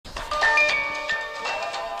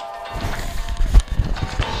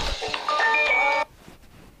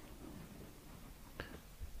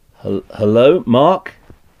Hello, Mark.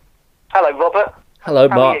 Hello, Robert. Hello,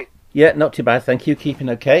 How Mark. are you? Yeah, not too bad, thank you. Keeping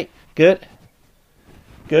okay. Good.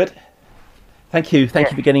 Good. Thank you.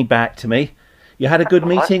 Thank you for getting back to me. You had a good all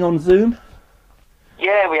right. meeting on Zoom?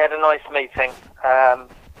 Yeah, we had a nice meeting.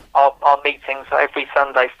 Our meetings every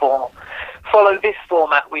Sunday follow this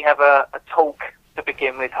format. We have a talk to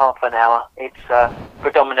begin with, half an hour. It's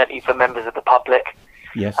predominantly for members of the public.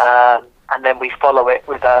 Yes. And then we follow it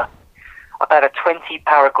with about a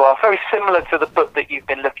 20-paragraph, very similar to the book that you've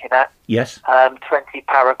been looking at. Yes.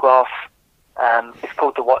 20-paragraph. It's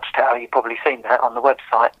called The Watchtower. You've probably seen that on the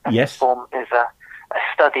website. And Yes. the form is a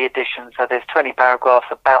study edition, so there's 20 paragraphs,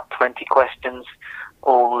 about 20 questions,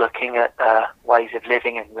 all looking at ways of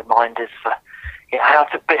living and reminders for how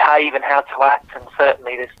to behave and how to act, and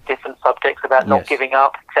certainly there's different subjects about not Yes. giving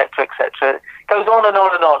up, etc., etc. It goes on and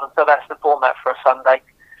on and on, and so that's the format for a Sunday.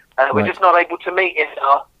 We're Right. just not able to meet in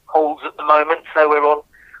our halls at the moment, so we're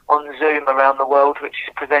on Zoom around the world, which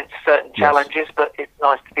presents certain challenges, but it's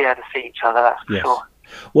nice to be able to see each other, that's for Yes. sure.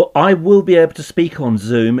 Well, I will be able to speak on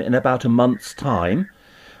Zoom in about a month's time.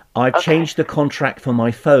 I've changed the contract for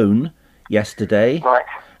my phone yesterday, Right.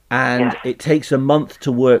 and Yes. it takes a month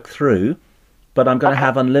to work through, but I'm going to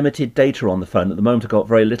have unlimited data on the phone. At the moment, I've got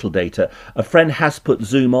very little data. A friend has put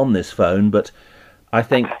Zoom on this phone, but I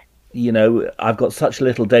think, I've got such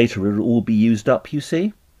little data, it'll all be used up, you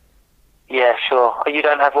see? Yeah, sure. Oh, you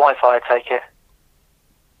don't have Wi-Fi, I take it?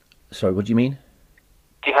 Sorry, what do you mean?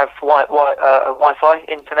 Do you have Wi-Fi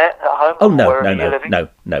internet at home? Oh, no, wherever you're living? no,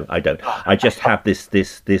 I don't. I just have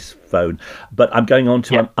this phone. But I'm going on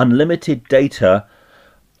to unlimited data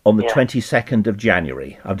on the 22nd of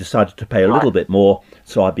January. I've decided to pay a little bit more,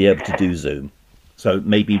 so I'll be able to do Zoom. So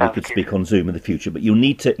maybe we could speak on Zoom in the future, but you'll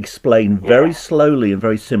need to explain very slowly and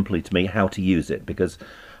very simply to me how to use it, because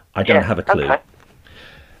I don't have a clue.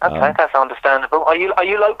 Okay, that's understandable. Are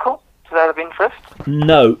you local? Is that of interest?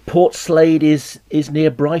 No, Port Slade is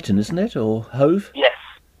near Brighton, isn't it, or Hove?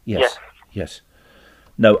 Yes.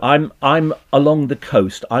 No, I'm along the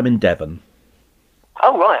coast. I'm in Devon.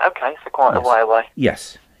 Oh right, okay, so quite a way away.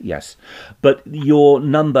 Yes. But your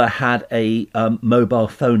number had a mobile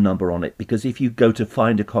phone number on it, because if you go to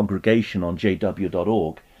find a congregation on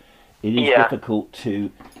jw.org, it is difficult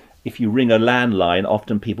to, if you ring a landline,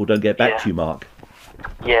 often people don't get back to you, Mark.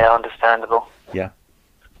 Yeah, understandable. Yeah.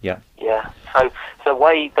 So the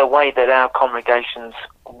way that our congregations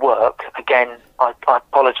work, again, I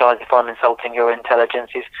apologise if I'm insulting your intelligence,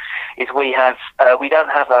 is we don't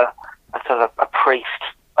have a sort of a priest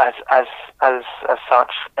as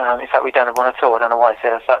such. In fact, we don't have one at all. I don't know why I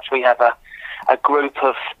said as such. We have a group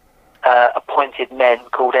of appointed men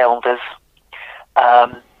called elders.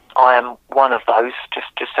 I am one of those,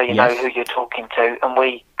 just so you know who you're talking to, and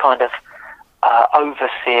we kind of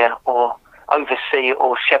oversee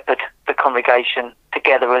or shepherd the congregation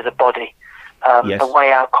together as a body. The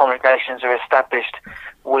way our congregations are established,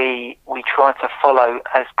 we try to follow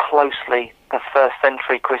as closely the first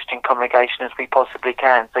century Christian congregation as we possibly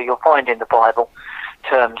can. So you'll find in the Bible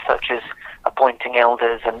terms such as appointing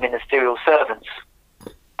elders and ministerial servants,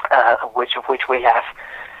 of which we have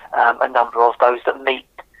a number of those that meet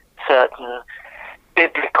certain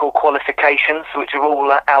biblical qualifications, which are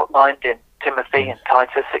all outlined in Timothy and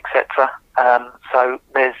Titus, etc. So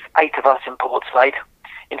there's 8 of us in Port Slade.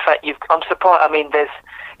 In fact, I'm surprised. I mean,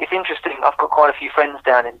 it's interesting. I've got quite a few friends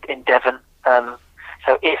down in Devon.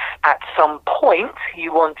 So if at some point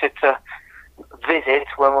you wanted to visit,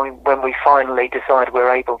 when we finally decide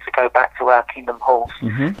we're able to go back to our Kingdom halls,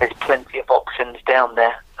 there's plenty of options down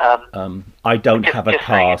there. I don't have a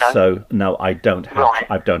car, so no, I don't have. Right.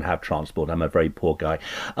 I don't have transport. I'm a very poor guy.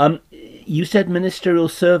 You said ministerial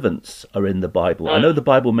servants are in the Bible. I know the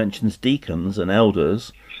Bible mentions deacons and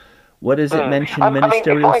elders. Where does it mention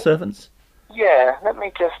ministerial servants? Yeah, let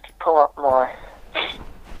me just pull up my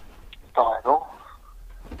Bible.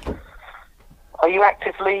 Are you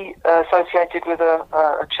actively associated with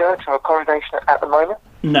a church or a congregation at the moment?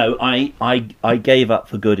 No, I gave up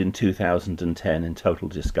for good in 2010 in total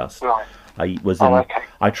disgust. Right. I was in.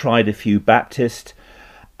 I tried a few Baptist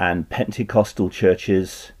and Pentecostal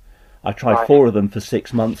churches. I tried 4 of them for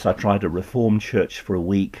 6 months. I tried a Reformed church for a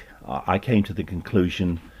week. I came to the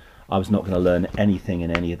conclusion I was not going to learn anything in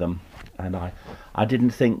any of them, and I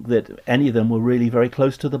didn't think that any of them were really very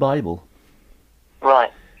close to the Bible. Right.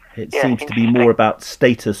 It seems to be more about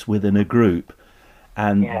status within a group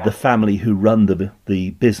and the family who run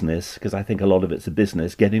the business, because I think a lot of it's a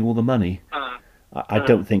business, getting all the money. I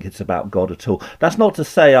don't think it's about God at all. That's not to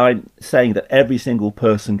say I'm saying that every single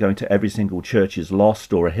person going to every single church is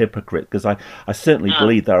lost or a hypocrite, because I certainly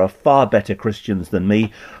believe there are far better Christians than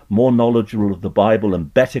me, more knowledgeable of the Bible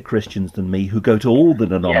and better Christians than me, who go to all the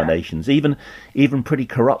denominations, even pretty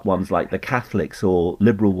corrupt ones like the Catholics or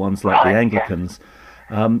liberal ones like the Anglicans.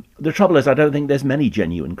 The trouble is, I don't think there's many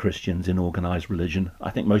genuine Christians in organised religion. I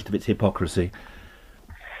think most of it's hypocrisy.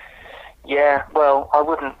 Yeah, well, I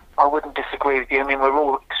wouldn't disagree with you. I mean, we're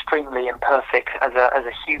all extremely imperfect as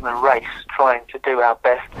a human race, trying to do our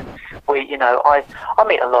best. We, you know, I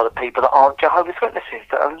meet a lot of people that aren't Jehovah's Witnesses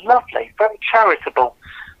that are lovely, very charitable,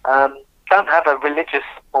 don't have a religious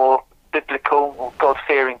or biblical or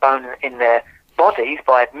God-fearing bone in their bodies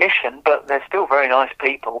by admission, but they're still very nice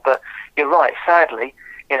people. But you're right, sadly,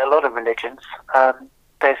 in a lot of religions,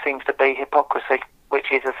 there seems to be hypocrisy, which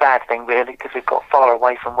is a sad thing, really, because we've got far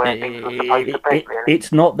away from where things were supposed to be, really.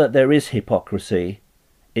 It's not that there is hypocrisy.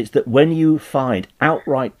 It's that when you find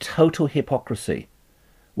outright total hypocrisy,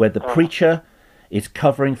 where the preacher is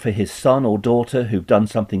covering for his son or daughter who've done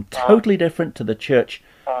something totally different to the church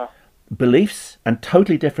beliefs and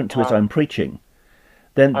totally different to his own preaching,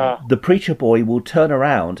 then the preacher boy will turn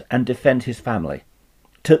around and defend his family.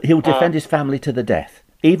 He'll defend his family to the death,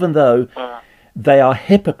 even though they are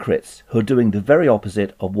hypocrites who are doing the very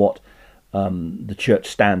opposite of what the church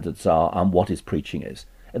standards are and what his preaching is.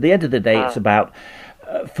 At the end of the day, it's about,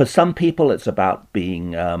 for some people, it's about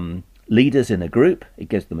being leaders in a group. It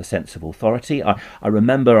gives them a sense of authority. I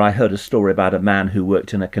remember I heard a story about a man who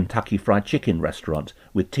worked in a Kentucky Fried Chicken restaurant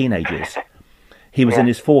with teenagers. He was in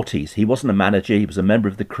his 40s. He wasn't a manager. He was a member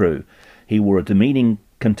of the crew. He wore a demeaning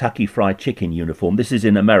Kentucky Fried Chicken uniform. This is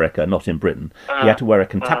in America, not in Britain. He had to wear a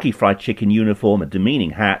Kentucky Fried Chicken uniform, a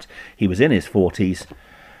demeaning hat. He was in his 40s,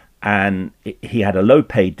 and he had a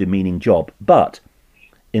low-paid, demeaning job. But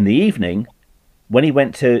in the evening, when he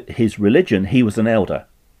went to his religion, he was an elder.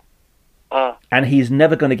 And he's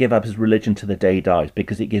never going to give up his religion to the day he dies,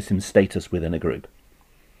 because it gives him status within a group.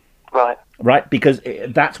 Right, because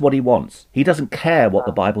that's what he wants. He doesn't care what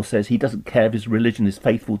the Bible says. He doesn't care if his religion is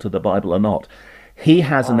faithful to the Bible or not. He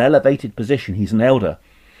has an elevated position. He's an elder.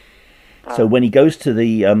 So when he goes to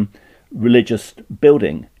the religious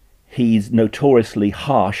building, he's notoriously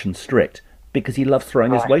harsh and strict because he loves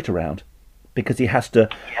throwing his weight around, because he has to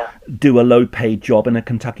do a low-paid job in a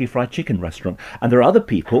Kentucky Fried Chicken restaurant. And there are other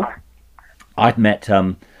people I've met,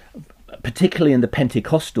 particularly in the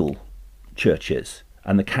Pentecostal churches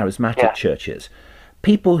and the charismatic churches,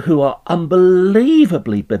 people who are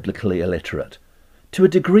unbelievably biblically illiterate to a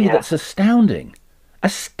degree that's astounding.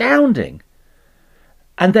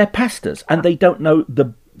 And they're pastors, and they don't know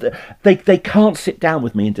they can't sit down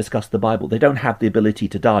with me and discuss the Bible. They don't have the ability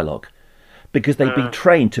to dialogue, because they've been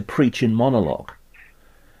trained to preach in monologue.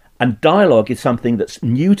 And dialogue is something that's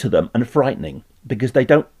new to them and frightening, because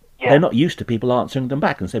they're not used to people answering them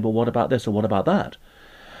back and say, well, what about this or what about that?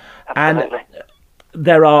 Absolutely.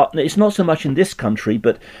 And it's not so much in this country,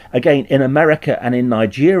 but again, in America and in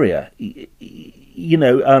Nigeria,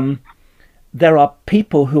 there are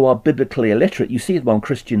people who are biblically illiterate. You see them on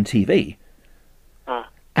Christian TV,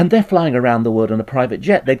 and they're flying around the world on a private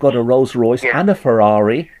jet. They've got a Rolls Royce and a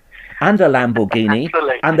Ferrari and a Lamborghini,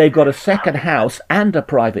 and they've got a second house and a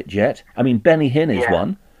private jet. I mean, Benny Hinn is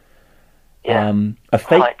one.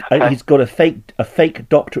 He's got a fake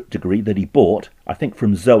doctorate degree that he bought, I think,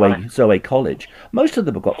 from Zoe College. Most of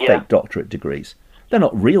them have got fake doctorate degrees. They're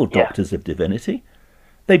not real doctors of divinity.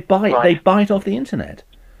 They buy it off the internet.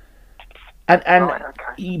 But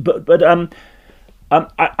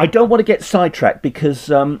I don't want to get sidetracked,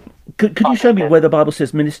 because could you show me where the Bible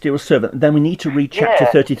says ministerial servant? Then we need to read chapter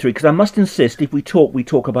 33, because I must insist, if we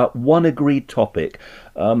talk about one agreed topic.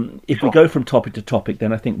 If we go from topic to topic,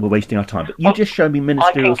 then I think we're wasting our time. But you just show me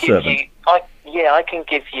ministerial servant. I can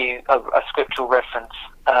give you a scriptural reference,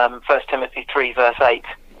 1 Timothy 3 verse 8.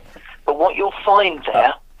 But what you'll find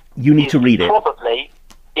there, you need to read it. Probably,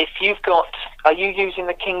 if you've got, are you using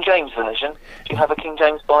the King James version? Do you have a King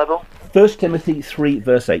James Bible? 1 Timothy 3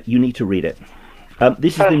 verse 8. You need to read it.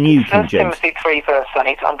 This is the new King James. 1 Timothy 3 verse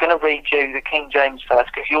 8. I'm going to read you the King James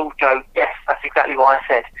first, because you'll go, yes, that's exactly what I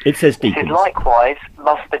said. It says deacons. It says, likewise,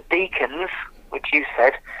 must the deacons, which you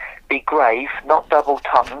said, be grave, not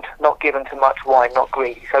double-tongued, not given to much wine, not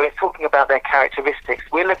greedy. So it's talking about their characteristics.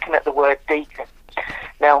 We're looking at the word deacon.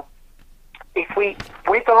 Now,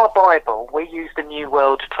 with our Bible, we use the New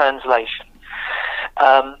World Translation.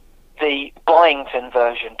 The Byington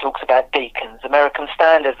version talks about deacons. American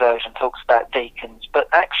Standard Version talks about deacons. But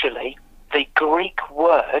actually, the Greek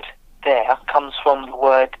word there comes from the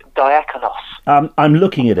word diakonos. I'm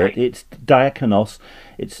looking at it. It's diakonos.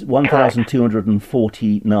 It's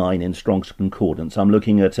 1,249 in Strong's Concordance. I'm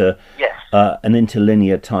looking at an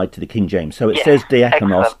interlinear tied to the King James. So it says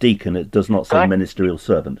diakonos, excellent. Deacon. It does not say ministerial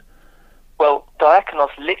servant. Well, diakonos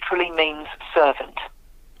literally means servant.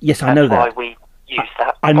 Yes, I know that. That's why we use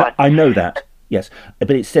that. I know that. Yes,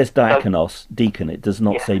 but it says diakonos, deacon. It does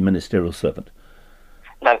not say ministerial servant.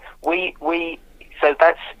 No, so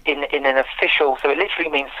that's in an official. So it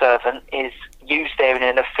literally means servant is used there in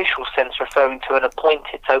an official sense, referring to an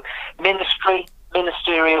appointed. So ministry,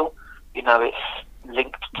 ministerial. It's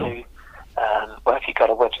linked to. Well, if you go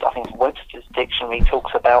to Webster, I think Webster's dictionary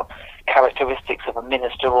talks about characteristics of a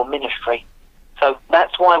minister or ministry. So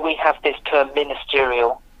that's why we have this term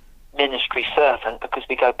ministerial, ministry servant, because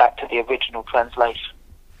we go back to the original translation.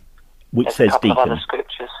 Which There's says a couple deacon. of other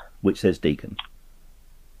scriptures. Which says deacon.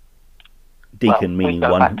 Deacon meaning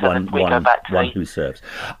one who serves.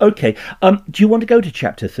 Okay. Do you want to go to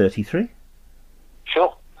chapter 33?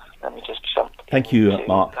 Sure. Let me just jump. Thank you,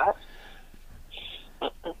 Mark.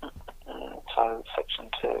 So, section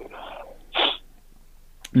 2.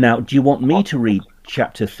 Now, do you want me to read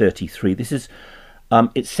chapter 33? This is,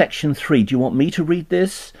 it's section 3. Do you want me to read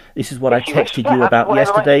this? This is what I texted you about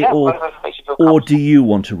yesterday, or do you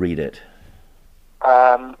want to read it?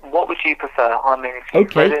 What would you prefer? I mean, if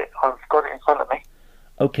you've read it, I've got it in front of me.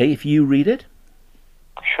 Okay, if you read it.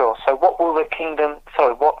 Sure. So, what the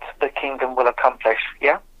kingdom will accomplish?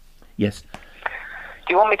 Yeah. Yes. Do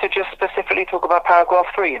you want me to just specifically talk about paragraph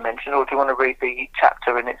 3 you mentioned, or do you want to read the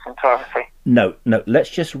chapter in its entirety? No. Let's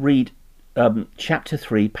just read chapter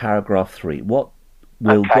 3, paragraph 3. What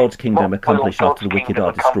will God's kingdom accomplish after the wicked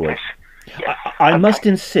are destroyed? Yes. I must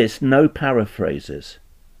insist, no paraphrases.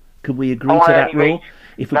 Could we agree to that rule?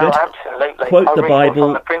 If we're going to quote the Bible,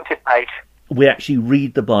 on the printed page. We actually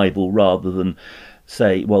read the Bible rather than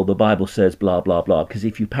say, well, the Bible says blah, blah, blah. Because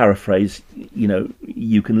if you paraphrase,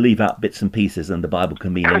 you can leave out bits and pieces and the Bible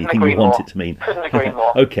can mean anything you want it to mean. Couldn't agree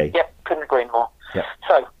more. Okay. Yep, couldn't agree more. Yep.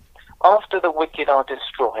 So, after the wicked are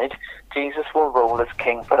destroyed, Jesus will rule as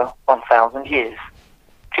king for 1,000 years.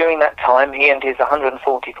 During that time, he and his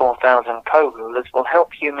 144,000 co-rulers will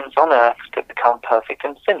help humans on earth to become perfect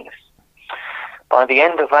and sinless. By the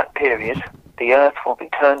end of that period, the earth will be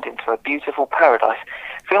turned into a beautiful paradise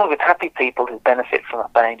filled with happy people who benefit from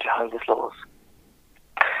obeying Jehovah's laws.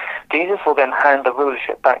 Jesus will then hand the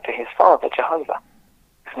rulership back to his father, Jehovah.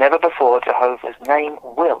 As never before, Jehovah's name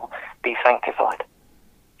will be sanctified.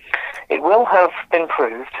 It will have been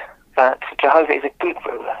proved that Jehovah is a good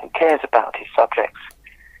ruler who cares about his subjects.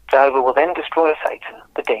 Jehovah will then destroy Satan,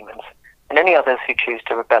 the demons, and any others who choose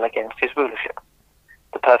to rebel against his rulership.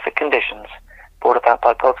 The perfect conditions brought about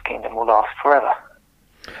by God's kingdom will last forever.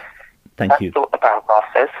 Thank you. That's what the paragraph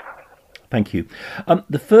says. Thank you.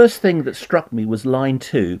 The first thing that struck me was line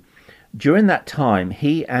 2. During that time,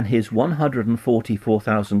 he and his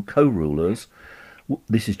 144,000 co-rulers,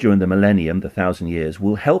 this is during the millennium, the 1,000 years,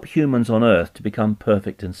 will help humans on earth to become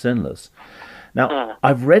perfect and sinless. Now,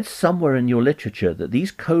 I've read somewhere in your literature that these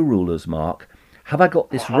co-rulers, Mark, have I got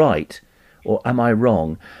this right, or am I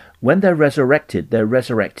wrong? When they're resurrected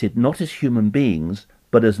not as human beings,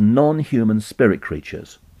 but as non-human spirit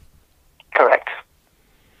creatures. Correct.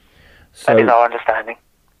 That is our understanding.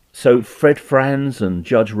 So Fred Franz and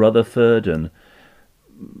Judge Rutherford and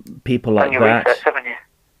people like that. Research, haven't you?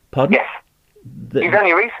 Pardon? Yes. You've done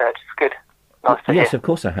your research. It's good. Nice to hear. Yes, of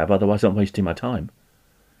course I have. Otherwise, I'm wasting my time.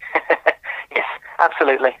 Yes,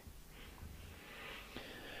 absolutely.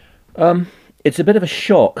 It's a bit of a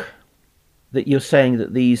shock that you're saying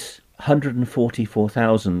that these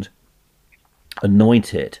 144,000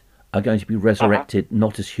 anointed are going to be resurrected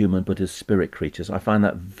not as human but as spirit creatures. I find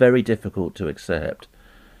that very difficult to accept.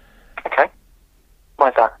 Okay. Why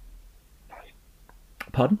is that?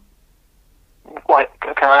 Pardon? Why?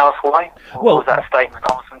 Can I ask why? Or was that a statement?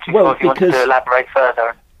 If you wanted to elaborate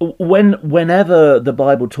further. Whenever the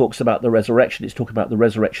Bible talks about the resurrection, it's talking about the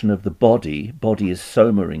resurrection of the body. Body is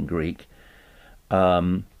soma in Greek.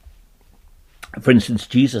 For instance,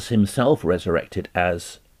 Jesus himself resurrected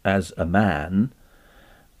as a man.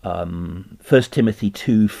 1 Timothy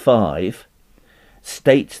 2:5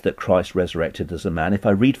 states that Christ resurrected as a man. If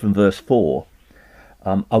I read from verse 4,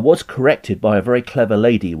 I was corrected by a very clever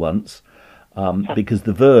lady once, because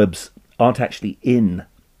the verbs aren't actually in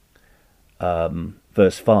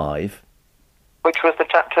verse 5. Which was the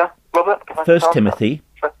chapter, Robert? 1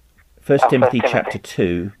 Timothy chapter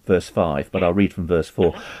 2, verse 5, but I'll read from verse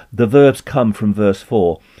 4. The verbs come from verse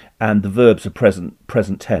 4, and the verbs are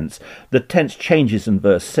present tense. The tense changes in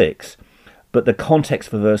verse 6, but the context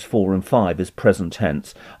for verse 4 and 5 is present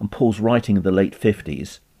tense, and Paul's writing in the late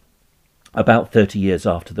 50s. about 30 years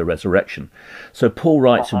after the resurrection. So Paul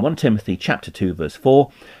writes in 1 Timothy chapter 2 verse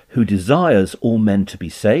 4, who desires all men to be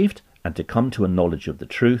saved and to come to a knowledge of the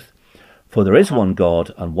truth. For there is one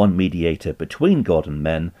God and one mediator between God and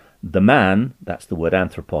men, the man, that's the word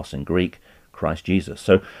anthropos in Greek, Christ Jesus.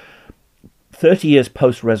 So 30 years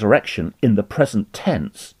post-resurrection, in the present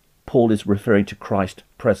tense, Paul is referring to Christ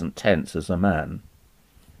present tense as a man.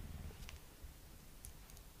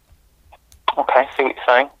 Okay, see what you're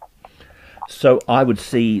saying. So I would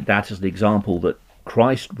see that as an example that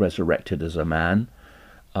Christ resurrected as a man.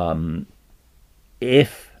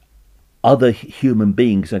 If other human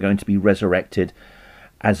beings are going to be resurrected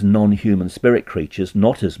as non-human spirit creatures,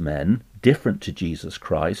 not as men, different to Jesus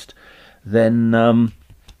Christ, then,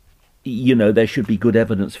 there should be good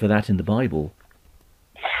evidence for that in the Bible.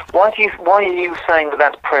 Why are you saying that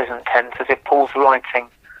that's present tense, as if Paul's writing,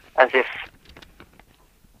 as if...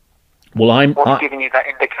 What's giving you that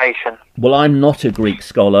indication? Well, I'm not a Greek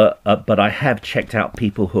scholar, but I have checked out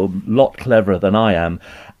people who are a lot cleverer than I am,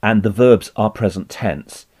 and the verbs are present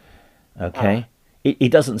tense. Okay?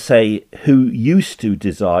 It doesn't say who used to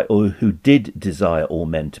desire or who did desire all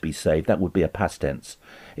men to be saved. That would be a past tense.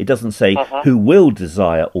 It doesn't say who will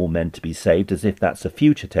desire all men to be saved, as if that's a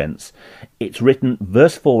future tense. It's written,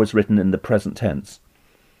 verse 4 is written in the present tense.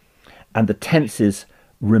 And the tenses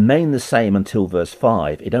remain the same until verse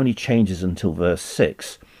 5. It only changes until verse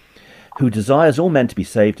 6. Who desires all men to be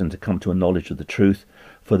saved and to come to a knowledge of the truth.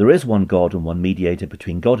 For there is one God and one mediator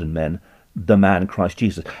between God and men, the man Christ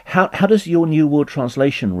Jesus. How does your New World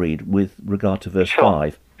Translation read with regard to verse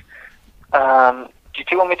 5? Do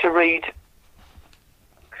you want me to read?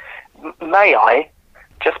 May I,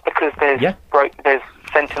 just because there's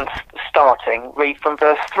sentence starting, read from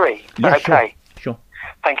verse 3? Yeah, okay. Sure.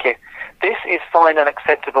 Thank you. This is fine and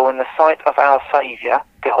acceptable in the sight of our Saviour,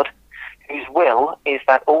 God, whose will is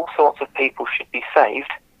that all sorts of people should be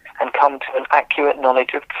saved and come to an accurate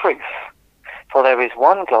knowledge of truth. For there is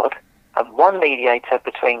one God and one mediator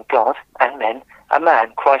between God and men, a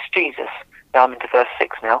man, Christ Jesus. Now I'm into verse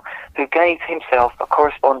 6 now, who gave himself a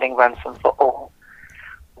corresponding ransom for all.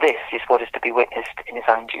 This is what is to be witnessed in his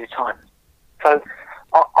own due time. So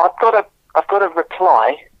I've got to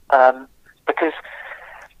reply, because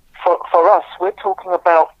for us, we're talking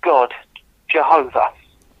about God, Jehovah,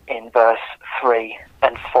 in verse 3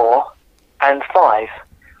 and 4 and 5.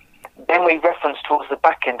 Then we reference towards the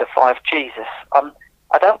back end of 5, Jesus.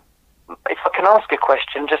 If I can ask a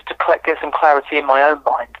question, just to get some clarity in my own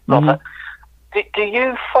mind, Robert, do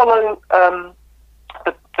you follow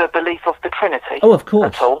the belief of the Trinity? Oh, of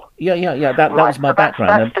course. At all? Yeah. That was my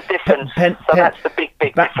background. That's the difference. That's the big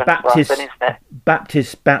difference, Baptist, isn't it?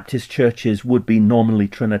 Baptist churches would be nominally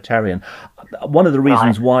Trinitarian. One of the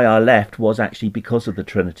reasons why I left was actually because of the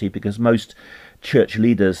Trinity, because most church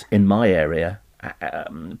leaders in my area,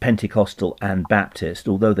 Pentecostal and Baptist,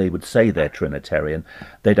 although they would say they're Trinitarian,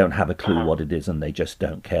 they don't have a clue what it is and they just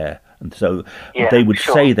don't care. And so they would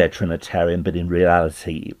say they're Trinitarian, but in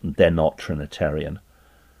reality they're not Trinitarian.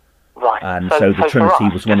 Right. And so the Trinity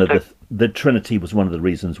was the Trinity was one of the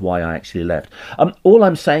reasons why I actually left. All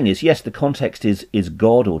I'm saying is, yes, the context is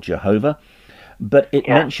God or Jehovah, but it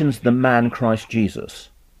mentions the man Christ Jesus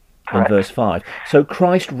in verse 5. So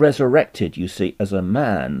Christ resurrected, you see, as a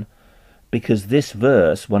man, because this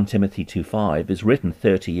verse, 1 Timothy 2:5, is written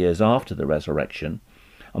 30 years after the resurrection.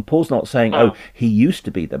 And Paul's not saying, he used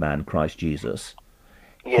to be the man Christ Jesus.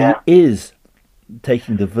 Yeah. He is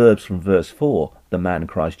taking the verbs from verse 4, the man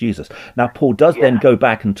Christ Jesus. Now, Paul does then go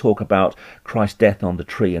back and talk about Christ's death on the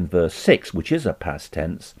tree in verse 6, which is a past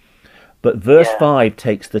tense. But verse 5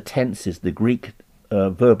 takes the tenses, the Greek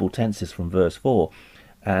verbal tenses from verse 4.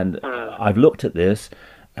 And I've looked at this,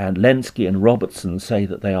 and Lenski and Robertson say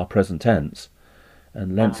that they are present tense.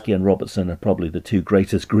 And Lenski and Robertson are probably the two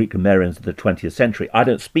greatest Greek grammarians of the 20th century. I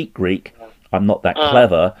don't speak Greek. I'm not that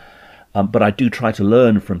clever. But I do try to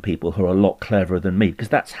learn from people who are a lot cleverer than me, because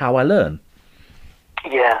that's how I learn.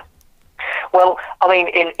 Yeah. Well, I mean,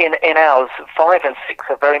 in ours, 5 and 6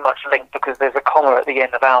 are very much linked because there's a comma at the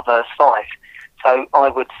end of our verse 5. So I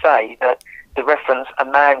would say that the reference, a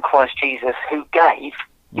man, Christ Jesus, who gave,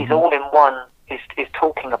 is all in one, is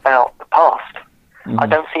talking about the past. I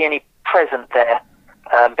don't see any present there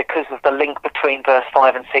because of the link between verse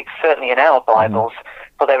 5 and 6, certainly in our Bibles.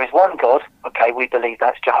 For there is one God, okay, we believe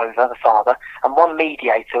that's Jehovah, the Father, and one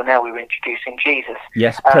mediator, now we're introducing Jesus.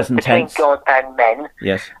 Yes, present tense. Between God and men,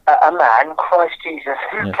 a man, Christ Jesus,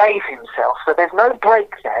 who gave himself. So there's no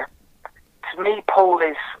break there. To me, Paul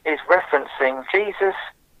is referencing Jesus,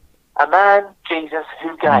 a man, Jesus,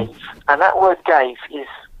 who gave. And that word gave is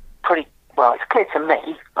pretty, well, it's clear to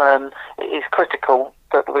me. It is critical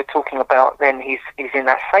that we're talking about, then he's in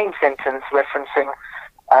that same sentence referencing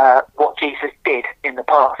what Jesus did in the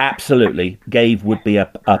past. Absolutely. Gave would be a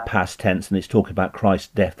past tense, and it's talking about Christ's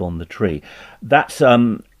death on the tree. That's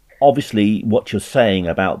obviously what you're saying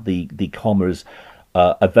about the commas,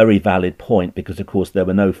 a very valid point, because of course there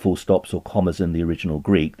were no full stops or commas in the original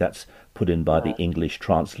Greek. That's put in by the English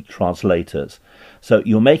translators. So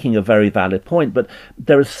you're making a very valid point, but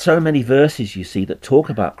there are so many verses, you see, that talk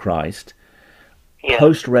about Christ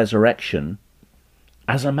post-resurrection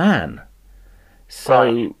as a man.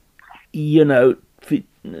 So, you know,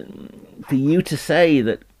 for you to say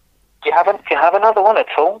that... Do you have another one at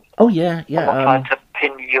all? Oh, yeah. I'm not trying to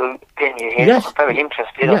pin you here. Yes. I'm very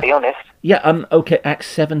interested, I'll be honest. Yeah, okay,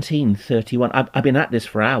 Acts 17:31. I've been at this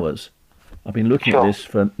for hours. I've been looking at this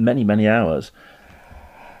for many, many hours.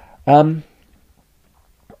 Do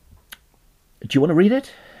you want to read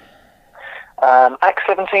it? Acts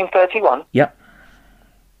 17:31? Yep.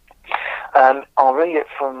 I'll read it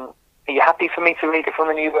from... Are you happy for me to read it from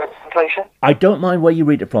the New Word Translation? I don't mind where you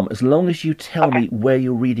read it from, as long as you tell me where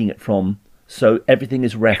you're reading it from, so everything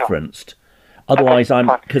is referenced. Otherwise, I've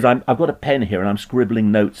got a pen here and I'm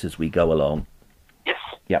scribbling notes as we go along. Yes.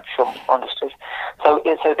 Yep. Sure, understood. So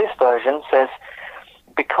this version says,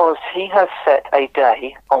 because he has set a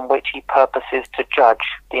day on which he purposes to judge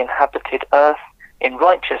the inhabited earth in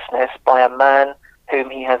righteousness by a man whom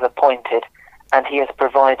he has appointed, and he has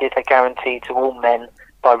provided a guarantee to all men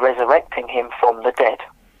by resurrecting him from the dead.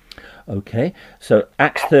 Okay, so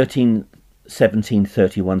Acts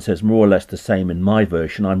 17:31 says more or less the same in my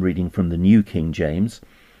version. I'm reading from the New King James.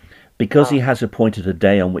 Because he has appointed a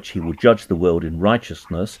day on which he will judge the world in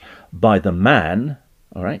righteousness by the man,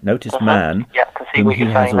 all right, notice man, whom he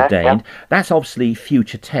has ordained. That's obviously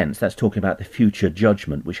future tense. That's talking about the future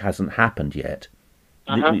judgment, which hasn't happened yet.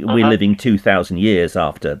 We're living 2,000 years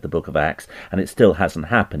after the book of Acts, and it still hasn't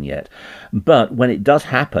happened yet. But when it does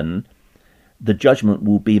happen, the judgment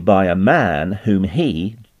will be by a man whom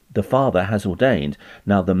he, the Father, has ordained.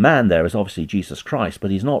 Now, the man there is obviously Jesus Christ,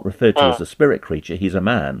 but he's not referred to as a spirit creature. He's a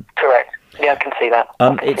man. Correct. Yeah, I can see that.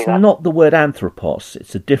 It's not the word anthropos.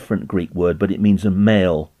 It's a different Greek word, but it means a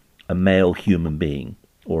male human being,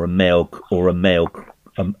 or a male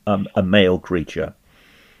creature.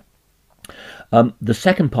 The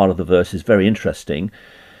second part of the verse is very interesting.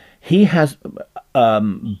 He has,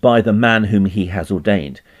 by the man whom he has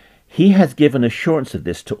ordained, he has given assurance of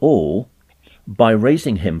this to all by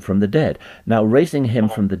raising him from the dead. Now, raising him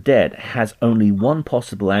from the dead has only one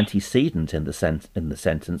possible antecedent in the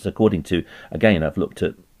sentence, according to, again, I've looked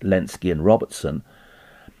at Lenski and Robertson.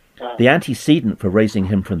 The antecedent for raising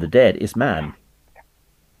him from the dead is man.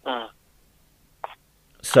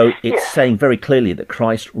 So it's saying very clearly that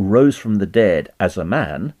Christ rose from the dead as a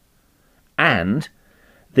man, and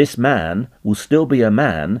this man will still be a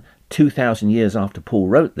man 2,000 years after Paul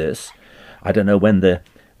wrote this. I don't know when the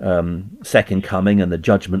second coming and the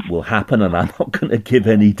judgment will happen, and I'm not going to give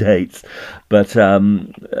any dates, but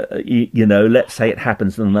let's say it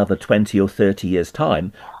happens in another 20 or 30 years'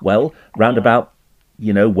 time. Well, round about,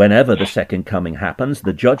 whenever the second coming happens,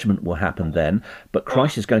 the judgment will happen then, but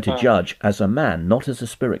Christ is going to judge as a man, not as a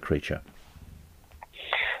spirit creature.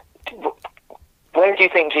 Where do you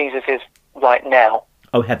think Jesus is right now?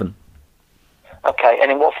 Oh, heaven. Okay,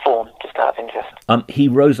 and in what form, just out of interest? He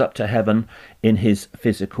rose up to heaven in his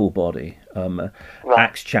physical body.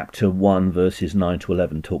 Acts chapter 1, verses 9 to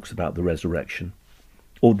 11 talks about the resurrection.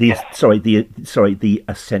 Or the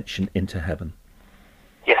ascension into heaven.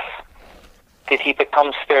 Yes. Did he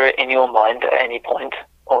become spirit in your mind at any point,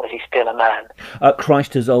 or is he still a man?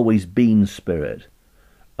 Christ has always been spirit.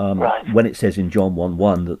 Right. When it says in John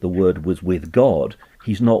 1:1 that the Word was with God,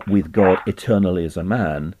 he's not with God eternally as a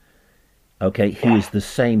man. Okay, he is the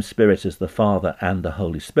same spirit as the Father and the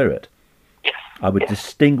Holy Spirit. Yes. I would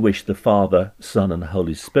distinguish the Father, Son, and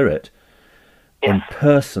Holy Spirit in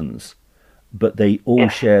persons, but they all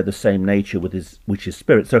share the same nature which is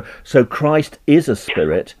spirit. So Christ is a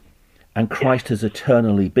spirit, and Christ has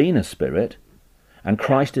eternally been a spirit, and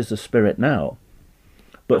Christ is a spirit now.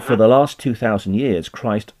 But for the last 2,000 years,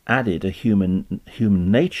 Christ added a human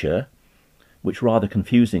nature, which rather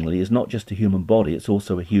confusingly is not just a human body, it's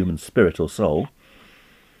also a human spirit or soul,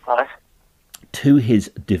 to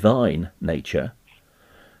his divine nature,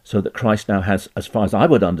 so that Christ now has, as far as I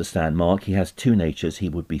would understand, Mark, he has two natures. He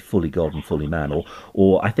would be fully God and fully man,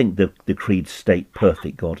 or I think the creeds state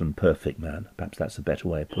perfect God and perfect man. Perhaps that's a better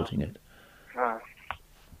way of putting it.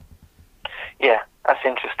 Yeah, that's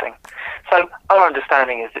interesting. So our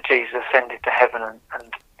understanding is that Jesus ascended to heaven,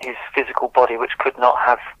 and his physical body, which could not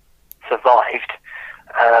have survived,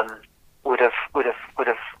 would have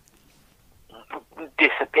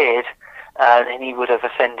disappeared, and he would have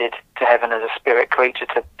ascended to heaven as a spirit creature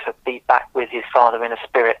to be back with his Father in a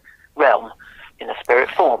spirit realm, in a spirit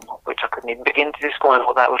form, which I couldn't even begin to describe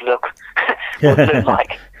what that would look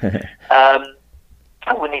like.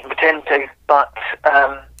 I wouldn't even pretend to, but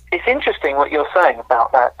it's interesting what you're saying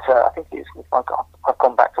about that. I think I've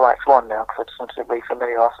gone back to Acts 1 now because I just wanted to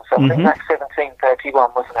refamiliarise myself. I think Acts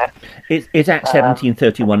 17:31, wasn't it? It's Acts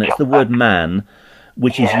 17:31. It's the word man,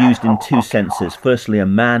 which is used in two senses. Firstly, a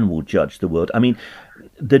man will judge the world. I mean,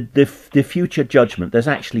 the future judgment, there's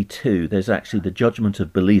actually two. There's actually the judgment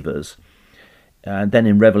of believers, and then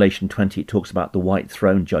in Revelation 20 it talks about the white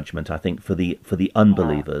throne judgment, I think, for the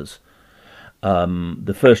unbelievers.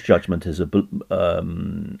 The first judgment is a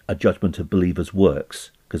judgment of believers'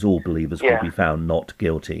 works, because all believers will be found not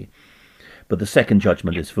guilty. But the second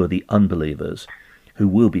judgment is for the unbelievers, who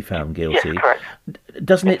will be found guilty. Yes, correct.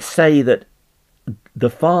 Doesn't it say that the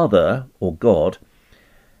Father, or God,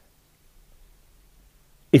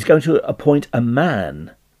 is going to appoint a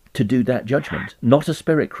man to do that judgment, not a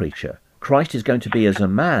spirit creature? Christ is going to be as a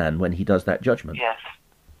man when he does that judgment. Yes.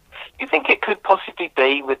 Do you think it could possibly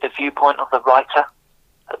be with the viewpoint of the writer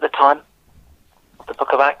at the time of the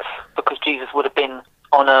book of Acts? Because Jesus would have been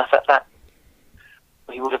on earth at that.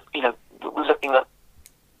 He would have, looking at,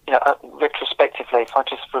 retrospectively, if I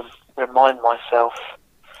just remind myself,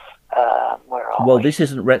 where are we? This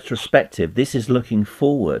isn't retrospective. This is looking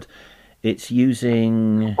forward. It's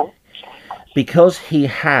using... Because he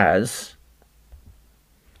has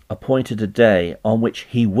appointed a day on which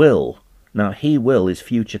he will... Now, he will is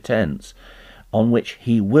future tense, on which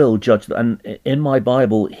he will judge. And in my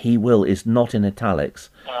Bible, he will is not in italics.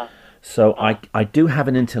 So I do have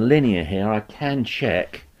an interlinear here. I can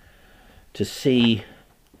check to see.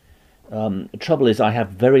 The trouble is I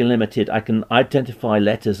have very limited. I can identify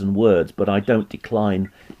letters and words, but I don't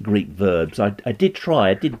decline Greek verbs. I did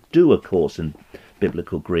try. I did do a course in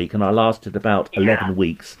Biblical Greek, and I lasted about 11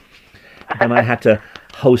 weeks. Then I had to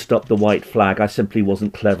host up the white flag. I simply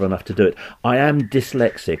wasn't clever enough to do it. I am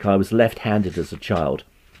dyslexic. I was left-handed as a child.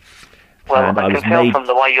 Well, and I can tell from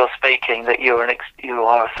the way you're speaking that you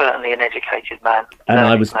are certainly an educated man. And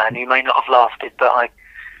I was man. You may not have lasted, but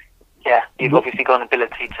you've obviously got an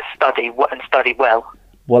ability to study and study well.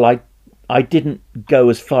 Well, I didn't go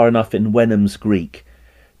as far enough in Wenham's Greek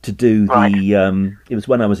to do the. It was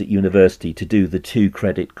when I was at university to do the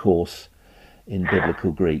 2-credit course in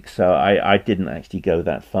Biblical Greek, so I didn't actually go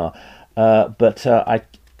that far. But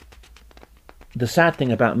the sad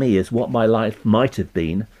thing about me is what my life might have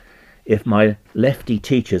been if my lefty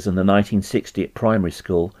teachers in the 1960 at primary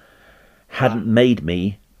school hadn't made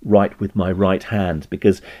me write with my right hand,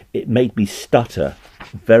 because it made me stutter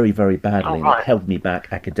very, very badly. And it held me back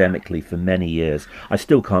academically for many years. I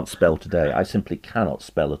still can't spell today. I simply cannot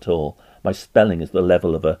spell at all. My spelling is the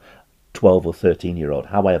level of a 12 or 13-year-old.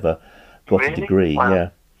 However, got a degree.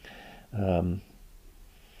 Wow. Well,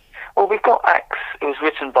 we've got Acts. It was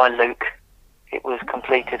written by Luke. It was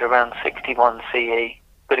completed around 61 CE,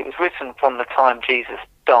 but it was written from the time Jesus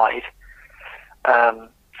died.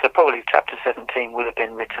 So probably chapter 17 would have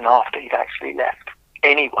been written after he'd actually left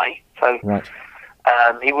anyway. So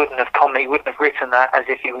he wouldn't have written that as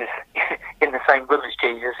if he was in the same room as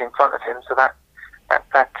Jesus in front of him. So that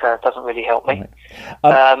doesn't really help me.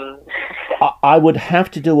 I would have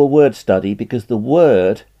to do a word study, because the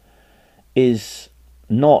word is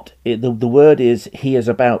not... The word is he is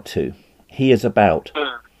about to. He is about,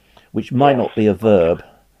 which might not be a verb.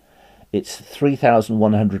 It's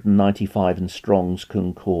 3,195 in Strong's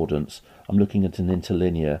Concordance. I'm looking at an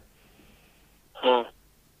interlinear.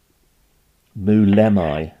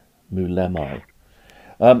 Mulemai.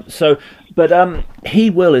 He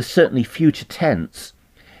will is certainly future tense,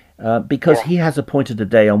 because he has appointed a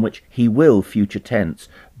day on which he will, future tense,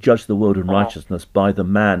 judge the world in righteousness by the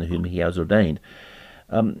man whom he has ordained.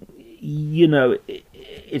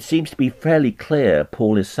 It seems to be fairly clear,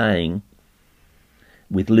 Paul is saying,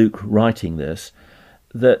 with Luke writing this,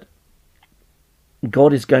 that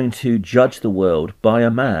God is going to judge the world by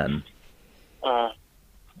a man.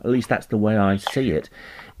 At least that's the way I see it.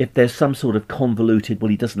 If there's some sort of convoluted, well,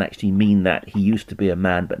 he doesn't actually mean that, he used to be a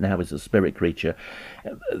man but now is a spirit creature,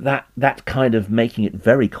 that kind of making it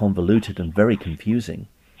very convoluted and very confusing.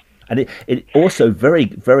 And it also very,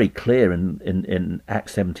 very clear in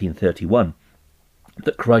Acts 17:31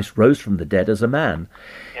 that Christ rose from the dead as a man.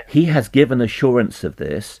 He has given assurance of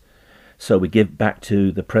this, so we give back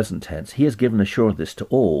to the present tense. He has given assurance of this to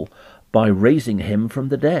all by raising him from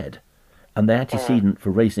the dead. And the antecedent for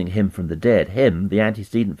raising him from the dead, the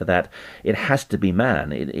antecedent for that, it has to be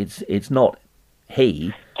man. It's not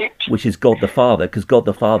he. Do which is God the Father, because God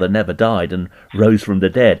the Father never died and rose from the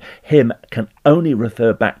dead. Him can only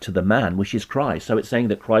refer back to the man, which is Christ. So it's saying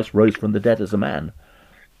that Christ rose from the dead as a man.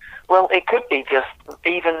 Well, it could be just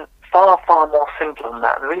even far, far more simple than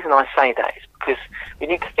that. And the reason I say that is because we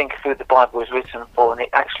need to think of who the Bible was written for, and it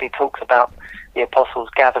actually talks about the apostles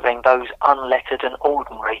gathering those unlettered and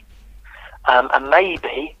ordinary. And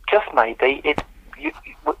maybe, just maybe,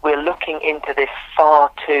 we're looking into this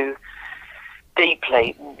far too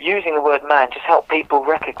deeply. Using the word man, just help people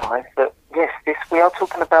recognise that, yes, we are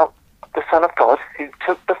talking about the Son of God, who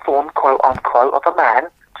took the form, quote unquote, of a man,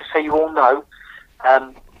 just so you all know.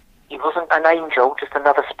 He wasn't an angel, just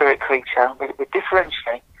another spirit creature. We're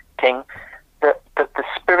differentiating that the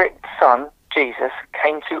spirit son, Jesus,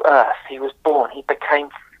 came to earth. He was born. He became,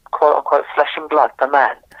 quote unquote, flesh and blood, the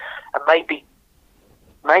man. And maybe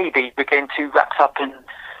begin to wrap up in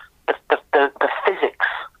the physics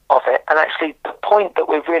of it. And actually, the point that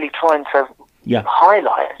we're really trying to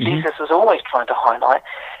highlight, Jesus was always trying to highlight,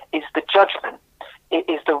 is the judgment. It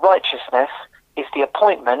is the righteousness, is the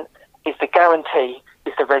appointment, is the guarantee,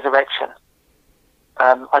 is the resurrection.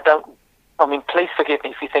 Please forgive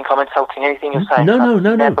me if you think I'm insulting anything you're saying. No.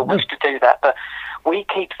 Never wish to do that, but we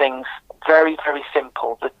keep things very, very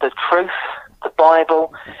simple. The truth, the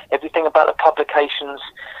Bible, everything about the publications.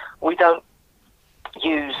 We don't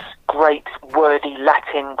use great wordy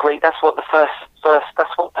Latin, Greek. That's what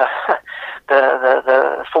that's what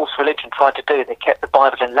the false religion tried to do. They kept the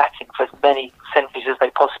Bible in Latin for as many centuries as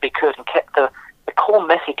they possibly could, and kept the core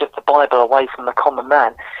message of the Bible away from the common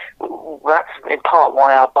man. That's in part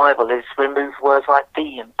why our Bible is remove words like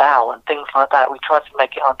thee and thou and things like that. We try to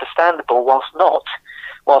make it understandable whilst not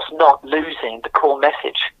losing the core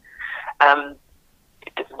message. Does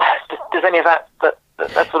any of that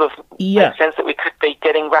sort of make sense, that we could be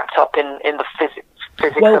getting wrapped up in the physics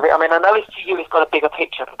of it? I mean, I know to you it's got a bigger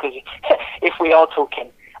picture, because if we are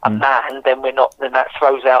talking a man, then that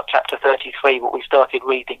throws out chapter 33, what we started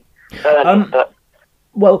reading earlier.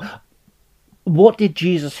 Well, what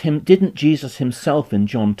didn't Jesus himself in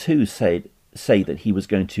John 2 say that he was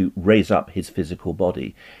going to raise up his physical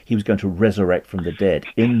body? He was going to resurrect from the dead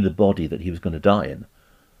in the body that he was going to die in.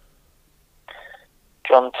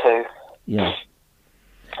 John 2. Yeah.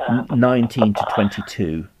 19 to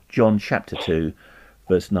 22. John chapter 2,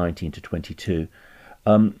 verse 19 to 22.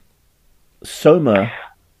 Soma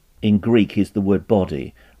in Greek is the word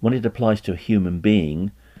body. When it applies to a human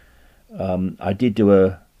being, I did do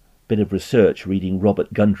a bit of research reading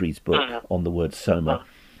Robert Gundry's book on the word soma,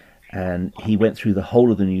 and he went through the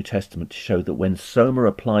whole of the New Testament to show that when soma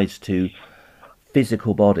applies to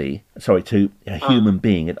to a human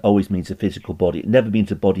being, it always means a physical body. It never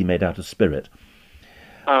means a body made out of spirit.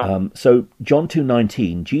 So John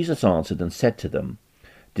 2:19, Jesus answered and said to them,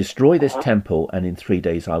 destroy this temple, and in 3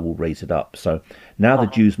 days I will raise it up. So now the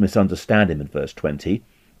Jews misunderstand him in verse 20.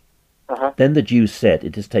 Then the Jews said,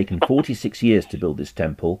 it has taken 46 years to build this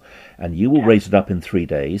temple, and you will raise it up in 3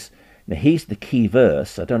 days. Now here's the key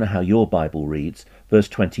verse. I don't know how your Bible reads. Verse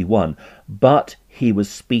 21. But he was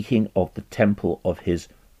speaking of the temple of his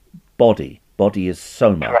body. Body is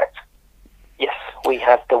soma. Correct. Yes, we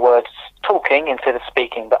have the words talking instead of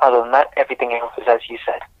speaking, but other than that, everything else is as you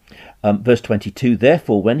said. Verse 22,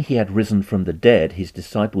 therefore, when he had risen from the dead, his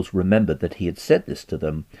disciples remembered that he had said this to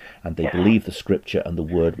them, and they believed the scripture and the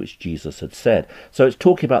word which Jesus had said. So it's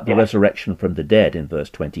talking about the resurrection from the dead in verse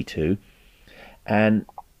 22. And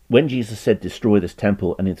when Jesus said, destroy this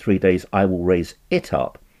temple, and in 3 days I will raise it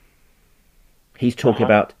up, he's talking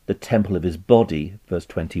about the temple of his body, verse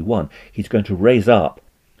 21. He's going to raise up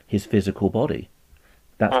his physical body.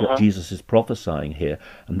 That's what Jesus is prophesying here,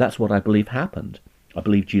 and that's what I believe happened. I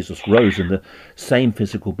believe Jesus rose in the same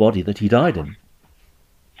physical body that he died in.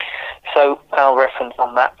 So our reference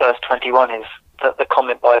on that verse 21 is that the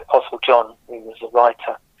comment by Apostle John, who was a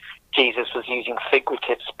writer, Jesus was using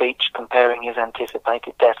figurative speech, comparing his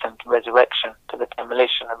anticipated death and resurrection to the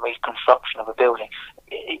demolition and reconstruction of a building.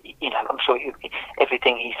 I'm sure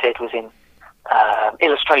everything he said was in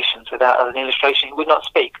illustrations. Without an illustration, he would not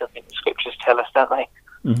speak. I think the scriptures tell us, don't they?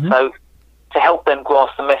 So to help them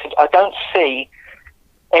grasp the message, I don't see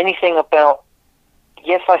anything about,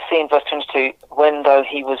 yes, I see in verse 22, when though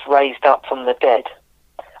he was raised up from the dead.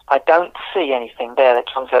 I don't see anything there that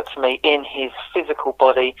comes out to me in his physical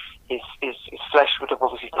body. His flesh would have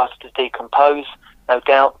obviously started to decompose, no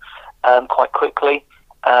doubt, quite quickly.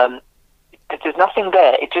 There's nothing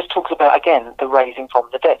there. It just talks about, again, the raising from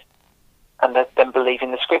the dead and them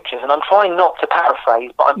believing the scriptures. And I'm trying not to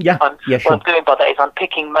paraphrase, but what I'm doing by that is I'm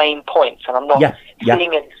picking main points, and I'm not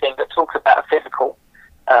seeing anything that talks about a physical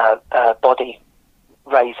body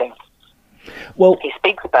raising. Well, he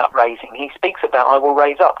speaks about raising. He speaks about, I will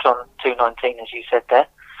raise up, John 2:19, as you said there.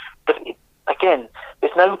 But again,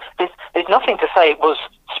 there's nothing to say it was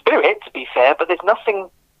spirit, to be fair, but there's nothing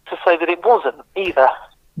to say that it wasn't either.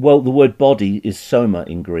 Well, the word body is soma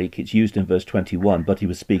in Greek. It's used in verse 21, but he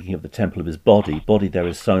was speaking of the temple of his body. Body there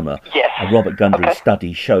is soma. Yes. And Robert Gundry's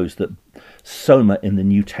study shows that soma in the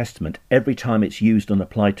New Testament, every time it's used and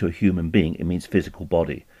applied to a human being, it means physical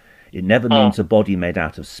body. It never means a body made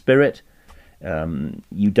out of spirit.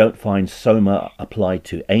 You don't find soma applied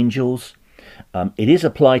to angels. It is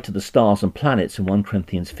applied to the stars and planets in 1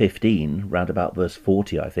 Corinthians 15, round about verse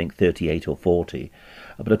 40, I think, 38 or 40.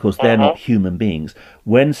 But of course, they're not human beings.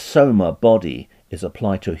 When soma, body, is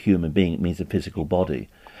applied to a human being, it means a physical body.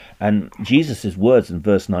 And Jesus' words in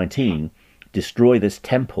verse 19, destroy this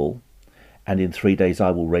temple, and in 3 days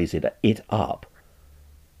I will raise it up.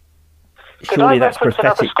 Surely that's prophetic. Could I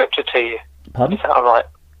reference another scripture to you? Pardon? Is that all right?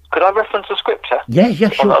 Could I reference a scripture? Yeah,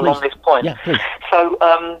 sure, along this point. Yeah, please. So,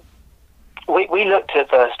 we looked at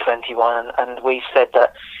verse 21 and we said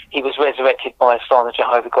that he was resurrected by his Father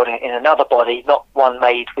Jehovah God in another body, not one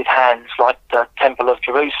made with hands like the Temple of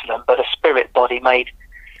Jerusalem, but a spirit body made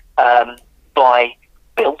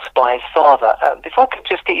built by his Father. If I could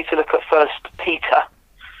just get you to look at 1 Peter,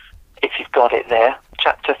 if you've got it there,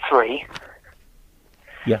 chapter 3.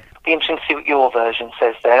 Yeah. It'd be interesting to see what your version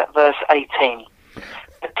says there, verse 18.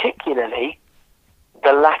 Particularly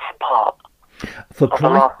the last part For of the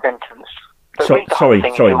last sentence. Sorry,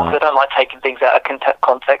 Mark. I don't like taking things out of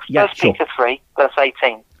context. Yeah, First Peter 3, verse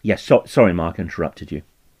 18. Yes, sorry, Mark, I interrupted you.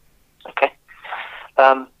 Okay.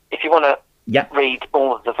 If you want to read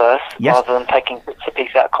all of the verse, rather than taking bits and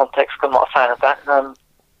pieces out of context, I'm not a fan of that.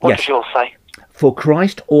 What does yours say? For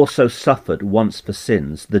Christ also suffered once for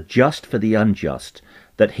sins, the just for the unjust,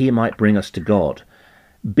 that he might bring us to God,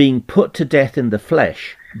 being put to death in the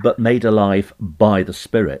flesh, but made alive by the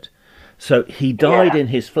Spirit. So he died in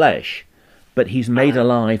his flesh, but he's made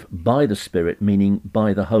alive by the Spirit, meaning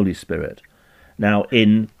by the Holy Spirit. Now,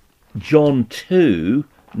 in John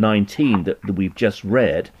 2:19 that we've just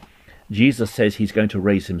read, Jesus says he's going to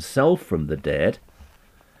raise himself from the dead,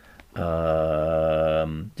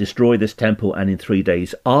 destroy this temple, and in 3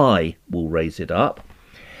 days I will raise it up.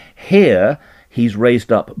 Here, he's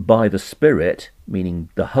raised up by the Spirit, meaning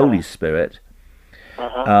the Holy Spirit.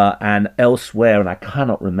 And elsewhere, and I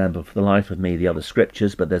cannot remember for the life of me the other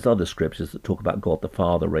scriptures, but there's other scriptures that talk about God the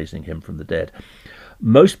Father raising him from the dead.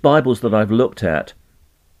 Most Bibles that I've looked at,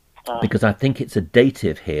 because I think it's a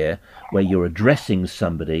dative here, where you're addressing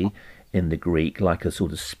somebody in the Greek, like a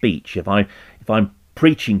sort of speech. If I'm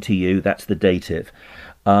preaching to you, that's the dative.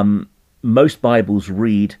 Most Bibles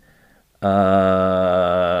read, put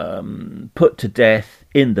to death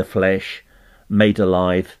in the flesh, made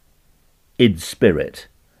alive in spirit.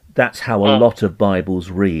 That's how a lot of Bibles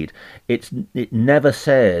read. It never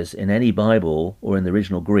says in any Bible or in the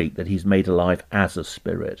original Greek that he's made alive as a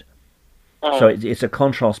spirit. So it's a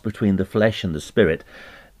contrast between the flesh and the spirit.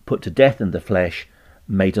 Put to death in the flesh,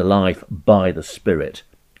 made alive by the Spirit,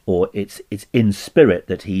 or it's in spirit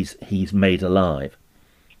that he's made alive.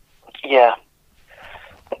 Yeah.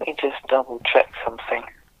 Let me just double check something.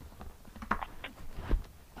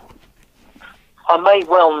 I may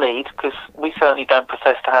well need, because we certainly don't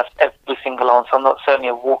profess to have every single answer. I'm not certainly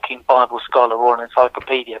a walking Bible scholar or an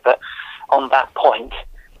encyclopedia, but on that point,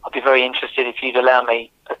 I'd be very interested if you'd allow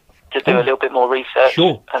me to do a little bit more research.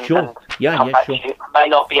 Sure. And come back to Sure. you. I may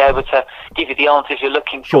not be able to give you the answers you're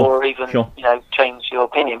looking for, or even change your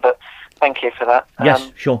opinion, but thank you for that.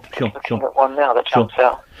 Yes, sure. Looking at one now that jumps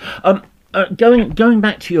out. Going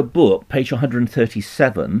back to your book, page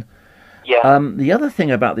 137. The other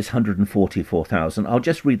thing about this 144,000, I'll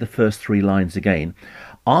just read the first 3 lines again.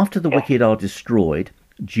 After the wicked are destroyed,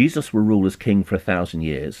 Jesus will rule as king for 1,000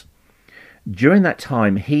 years. During that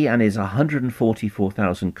time, he and his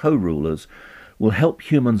 144,000 co-rulers will help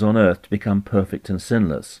humans on earth to become perfect and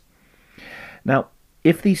sinless. Now,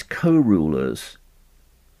 if these co-rulers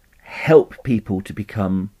help people to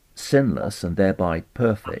become sinless and thereby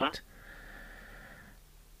perfect,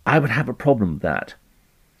 I would have a problem with that.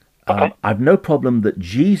 I've no problem that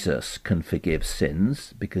Jesus can forgive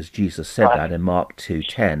sins, because Jesus said that in Mark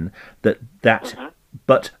 2:10, but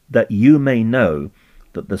that you may know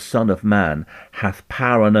that the Son of Man hath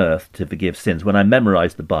power on earth to forgive sins. When I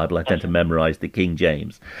memorize the Bible, I tend to memorize the King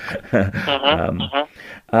James.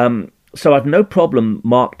 So I've no problem,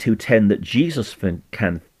 Mark 2:10, that Jesus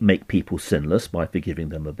can make people sinless by forgiving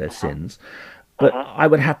them of their sins. But I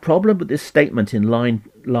would have problem with this statement in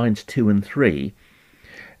lines 2 and 3,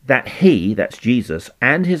 that he, that's Jesus,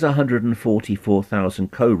 and his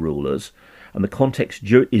 144,000 co-rulers and the context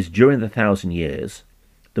is during the 1,000 years,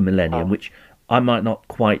 the millennium, which I might not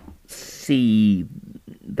quite see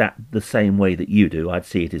that the same way that you do. I'd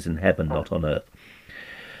see it as in heaven, not on earth.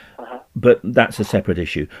 But that's a separate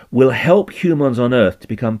issue. Will help humans on earth to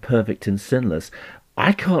become perfect and sinless.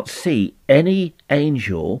 I can't see any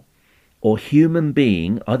angel or human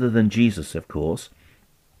being, other than Jesus, of course,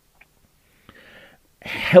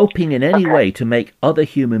 helping in any way to make other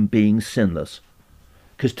human beings sinless.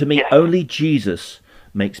 Because to me, only Jesus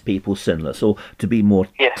makes people sinless, or to be more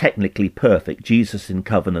technically perfect, Jesus in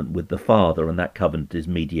covenant with the Father, and that covenant is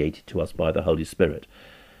mediated to us by the Holy Spirit.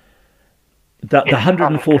 The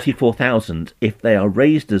 144,000, if they are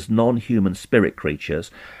raised as non-human spirit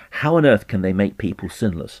creatures, how on earth can they make people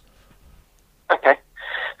sinless? Okay,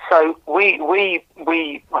 so we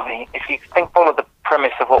I mean, if you follow the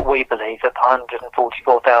premise of what we believe, that the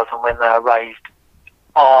 144,000, when they are raised,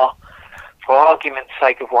 are, for argument's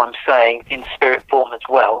sake of what I'm saying, in spirit form as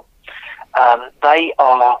well. They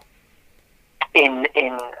are in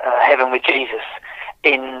heaven with Jesus,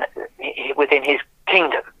 within his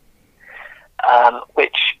kingdom,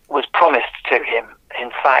 which was promised to him.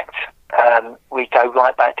 In fact, we go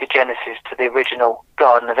right back to Genesis, to the original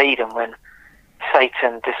Garden of Eden, when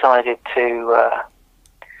Satan decided to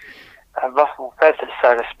ruffle feathers,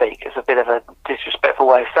 so to speak, is a bit of a disrespectful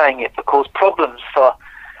way of saying it, but cause problems for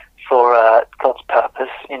God's purpose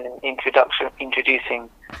in introducing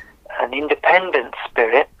an independent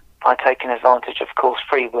spirit by taking advantage, of course,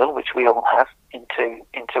 free will, which we all have,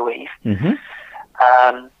 into Eve.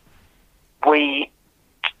 Mm-hmm. We,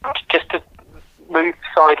 just to move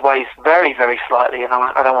sideways very, very slightly, and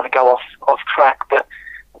I don't want to go off track, but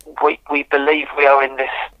we believe we are in this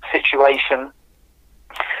situation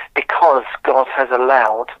because God has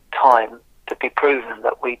allowed time to be proven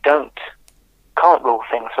that we can't rule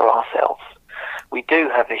things for ourselves. We do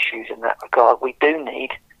have issues in that regard. We do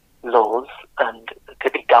need laws and to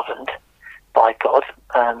be governed by God,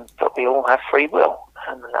 but we all have free will,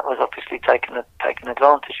 and that was obviously taken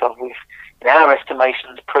advantage of. We've, in our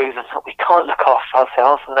estimations, proven that we can't look after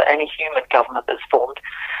ourselves, and that any human government that's formed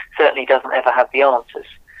certainly doesn't ever have the answers,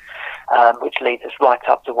 which leads us right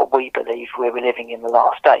up to what we believe we're living in the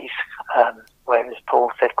last days, where, as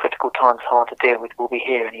Paul said, critical times hard to deal with will be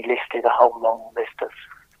here, and he listed a whole long list of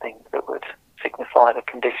things that would signify the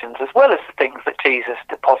conditions, as well as the things that Jesus,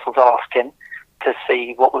 the apostles, asked him to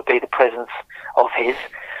see what would be the presence of his,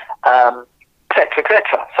 etc.,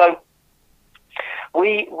 etc. So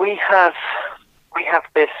we have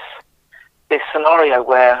this scenario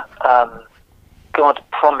where God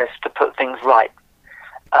promised to put things right.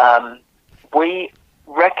 We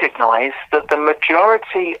recognize that the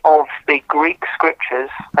majority of the Greek scriptures,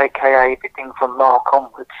 aka everything from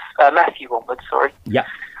Matthew onwards,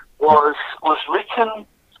 was written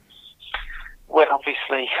when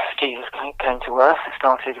obviously Jesus came to earth. It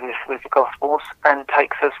started with the Gospels and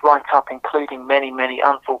takes us right up, including many, many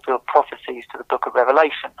unfulfilled prophecies, to the book of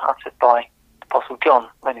Revelation, uttered by Apostle John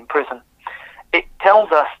when in prison. It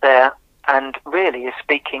tells us there, and really is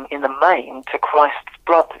speaking in the main to Christ's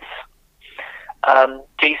brothers.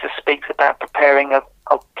 Jesus speaks about preparing a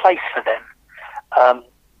place for them.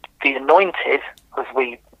 The anointed, as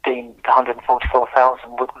we deem the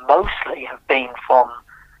 144,000, would mostly have been from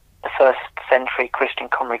the first century Christian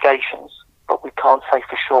congregations, but we can't say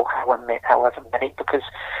for sure however many, because,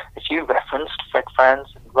 as you referenced, Fred Franz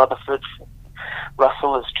and Rutherford,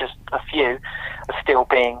 Russell, as just a few, are still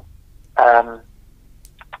being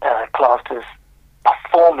classed as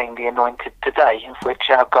performing the anointed today, of which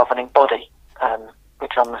our governing body,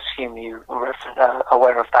 which I'm assuming you are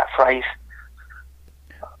aware of that phrase.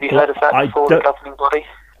 Have you heard of that before, the governing body?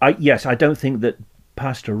 Yes, I don't think that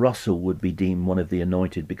Pastor Russell would be deemed one of the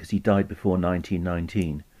anointed, because he died before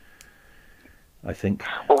 1919, I think.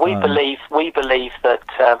 Well, we believe that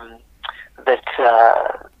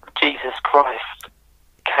Jesus Christ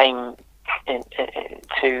came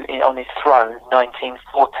on his throne in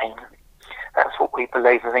 1914. That's what we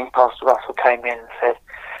believe. I think Pastor Russell came in and said,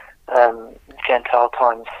 Gentile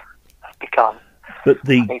times have begun. But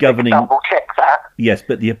the governing... double check that. Yes,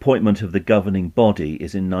 but the appointment of the governing body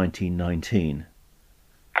is in 1919.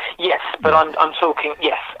 Yes, but I'm talking...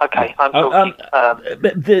 Yes, okay, I'm talking...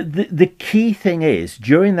 But the key thing is,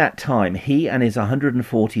 during that time, he and his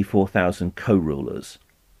 144,000 co-rulers,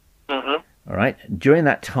 all right, during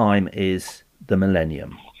that time is the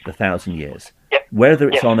millennium, the 1,000 years. Yep. Whether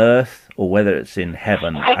it's on earth or whether it's in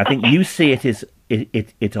heaven, I think you see it as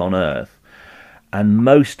it on earth. And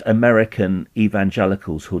most American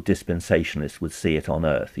evangelicals who are dispensationalists would see it on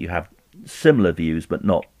earth. You have similar views, but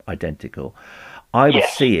not identical. I would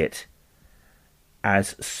see it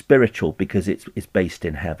as spiritual because it's based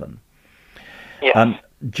in heaven. Yes.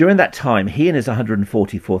 During that time, he and his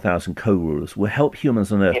 144,000 co-rulers will help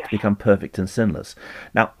humans on earth Yes. to become perfect and sinless.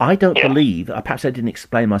 Now, I don't Yes. believe, perhaps I didn't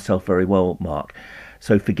explain myself very well, Mark,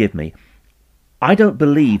 so forgive me. I don't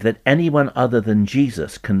believe that anyone other than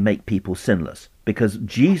Jesus can make people sinless, because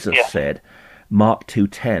Jesus Yes. said, Mark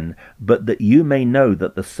 2:10, but that you may know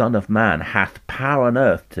that the Son of Man hath power on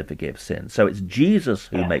earth to forgive sins. So it's Jesus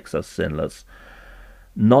who makes us sinless,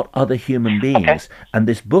 not other human beings. Okay. And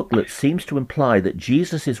this booklet seems to imply that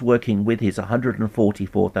Jesus is working with his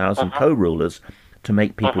 144,000 co-rulers to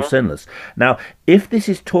make people sinless. Now, if this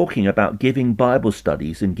is talking about giving Bible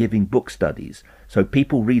studies and giving book studies, so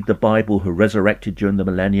people read the Bible who resurrected during the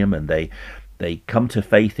millennium, and they come to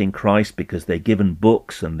faith in Christ because they're given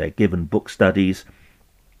books and they're given book studies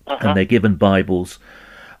and they're given Bibles,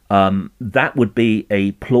 that would be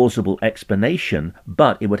a plausible explanation,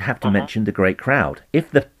 but it would have to mention the great crowd.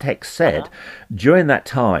 If the text said, during that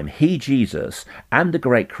time, he, Jesus, and the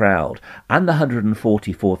great crowd, and the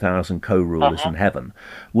 144,000 co-rulers in heaven,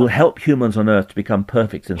 will help humans on earth to become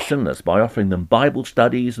perfect and sinless by offering them Bible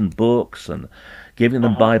studies and books and giving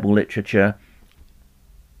them Bible literature,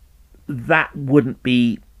 that wouldn't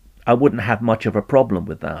be, I wouldn't have much of a problem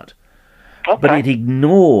with that. Okay. But it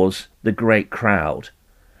ignores the great crowd,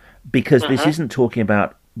 because this isn't talking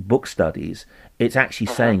about book studies. It's actually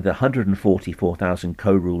saying the 144,000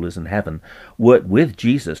 co-rulers in heaven work with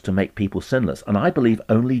Jesus to make people sinless. And I believe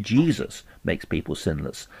only Jesus makes people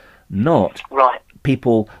sinless, not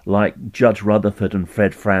people like Judge Rutherford and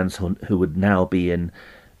Fred Franz, who would now be in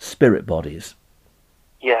spirit bodies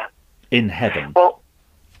in heaven. Well,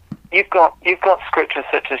 you've got scriptures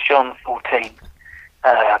such as John 14,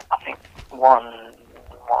 I think 1,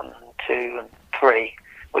 2, and 3,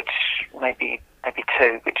 which maybe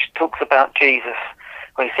 2, which talks about Jesus,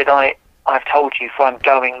 where he said, I've told you, for I'm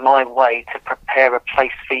going my way to prepare a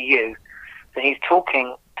place for you. So he's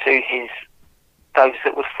talking to those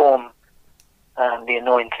that would form the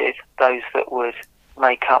anointed, those that would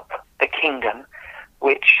make up the kingdom,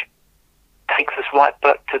 which takes us right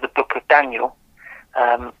back to the book of Daniel,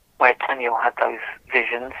 where Daniel had those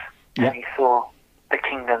visions, and he saw the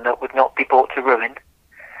kingdom that would not be brought to ruin,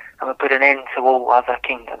 and would put an end to all other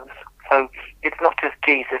kingdoms. So it's not just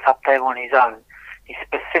Jesus up there on his own. He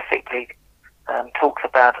specifically talks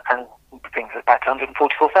about, and brings us back to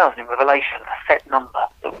 144,000 in Revelation, a set number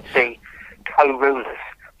that would be co-rulers.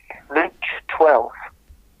 Luke 12,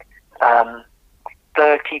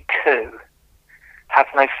 32. Have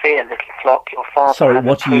no fear, little flock. Your father. Sorry,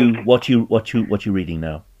 what you reading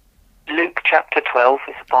now? Luke chapter 12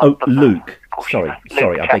 is a Bible. Oh, Luke. Sorry,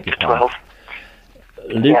 I beg your pardon.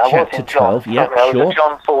 Luke chapter 12, I was sure. in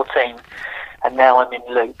John 14, and now I'm in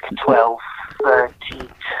Luke 12,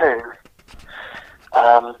 32.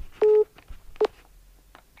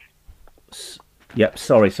 Yep,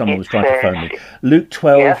 sorry, someone was trying to phone me. Luke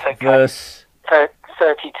 12, verse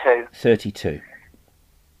 32. 32.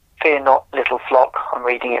 Fear not, little flock. I'm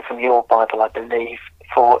reading it from your Bible, I believe.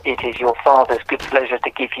 For it is your Father's good pleasure to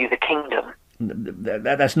give you the kingdom.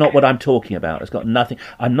 That's not what I'm talking about. It's got nothing.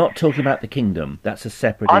 I'm not talking about the kingdom. That's a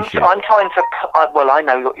separate issue. I'm trying to. Well, I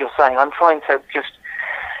know what you're saying. I'm trying to just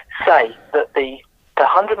say that the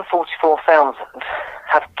 144,000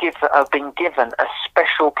 have been given a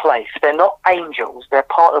special place. They're not angels. They're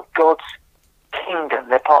part of God's kingdom.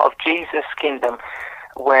 They're part of Jesus' kingdom,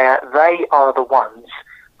 where they are the ones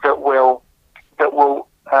that will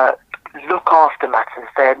look after matters.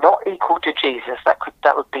 They're not equal to Jesus. That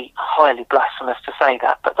would be highly blasphemous to say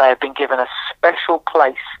that, but they have been given a special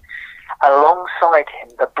place alongside him,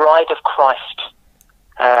 the bride of Christ.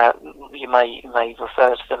 You may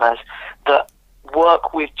refer to them as, that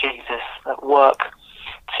work with Jesus, that work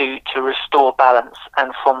to restore balance,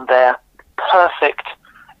 and from their perfect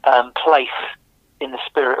place in the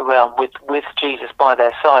spirit realm, with Jesus by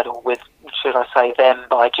their side, or with, should I say, them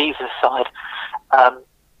by Jesus' side,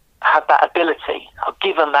 have that ability, are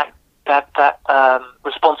given that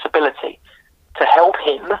responsibility to help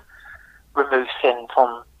him remove sin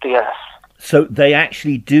from the earth. So they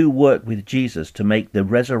actually do work with Jesus to make the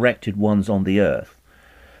resurrected ones on the earth,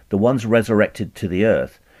 the ones resurrected to the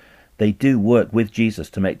earth, they do work with Jesus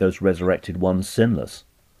to make those resurrected ones sinless.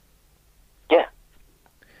 Yeah.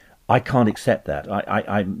 I can't accept that.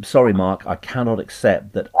 I'm sorry, Mark, I cannot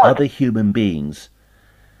accept that other human beings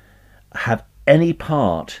have any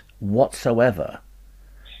part whatsoever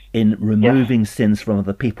in removing sins from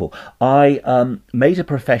other people. I made a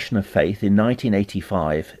profession of faith in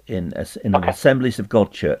 1985 in an Assemblies of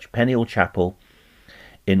God church, Peniel Chapel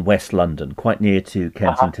in West London, quite near to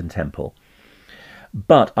Kensington Temple.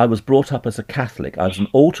 But I was brought up as a Catholic. I was an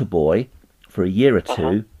altar boy for a year or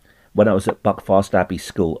two when I was at Buckfast Abbey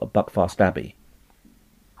School at Buckfast Abbey.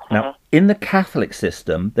 Now, in the Catholic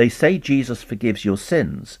system, they say Jesus forgives your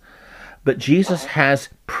sins, but Jesus has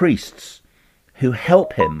priests who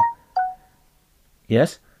help him.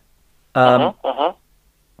 Yes?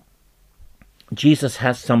 Jesus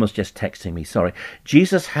has, someone's just texting me, sorry.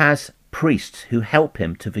 Jesus has priests who help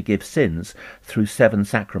him to forgive sins through 7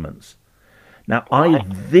 sacraments. Now, I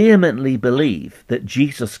vehemently believe that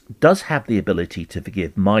Jesus does have the ability to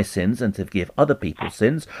forgive my sins and to forgive other people's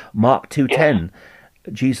sins. Mark 2:10,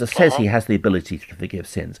 Jesus says he has the ability to forgive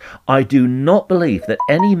sins. I do not believe that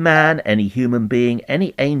any man, any human being,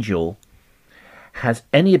 any angel has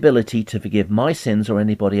any ability to forgive my sins or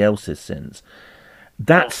anybody else's sins.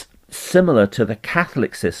 That's similar to the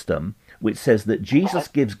Catholic system, which says that Jesus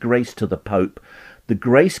gives grace to the Pope. The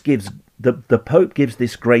Pope gives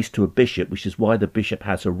this grace to a bishop, which is why the bishop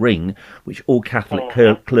has a ring, which all Catholic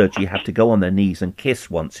clergy have to go on their knees and kiss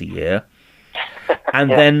once a year. And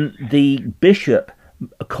then the bishop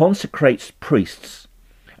consecrates priests,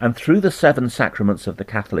 and through the 7 sacraments of the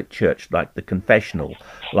Catholic Church, like the confessional,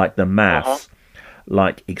 like the Mass,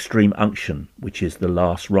 like extreme unction, which is the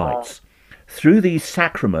last rites, through these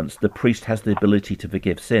sacraments, the priest has the ability to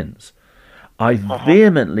forgive sins. I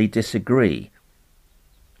vehemently disagree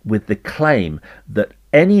with the claim that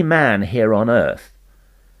any man here on earth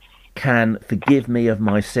can forgive me of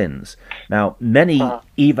my sins. Now, many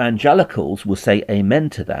evangelicals will say amen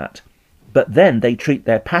to that, but then they treat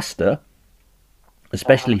their pastor,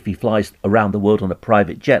 especially if he flies around the world on a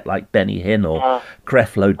private jet like Benny Hinn or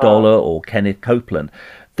Creflo Dollar or Kenneth Copeland,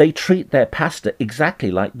 they treat their pastor exactly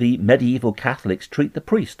like the medieval Catholics treat the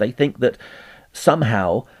priest. They think that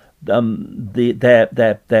somehow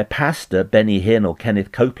their pastor, Benny Hinn or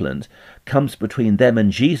Kenneth Copeland, comes between them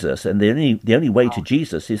and Jesus, and the only way to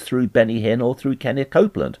Jesus is through Benny Hinn or through Kenneth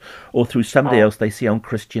Copeland or through somebody else they see on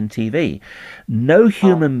Christian TV. No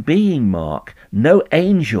human being, Mark, no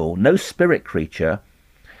angel, no spirit creature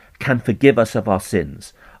can forgive us of our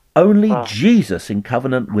sins. Only Jesus, in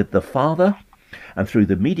covenant with the Father and through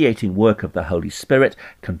the mediating work of the Holy Spirit,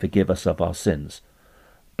 can forgive us of our sins.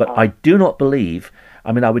 But I do not believe,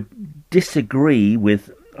 I mean, I would disagree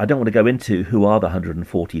with, I don't want to go into who are the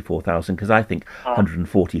 144,000, because I think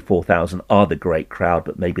 144,000 are the great crowd,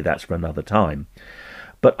 but maybe that's for another time.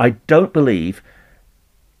 But I don't believe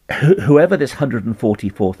whoever this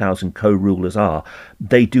 144,000 co-rulers are,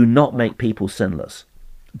 they do not make people sinless.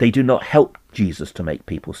 They do not help Jesus to make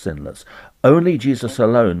people sinless. Only Jesus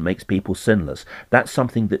alone makes people sinless. That's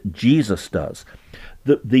something that Jesus does.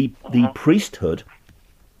 The priesthood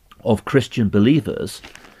of Christian believers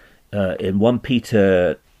in 1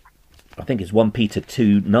 Peter, I think it's 1 Peter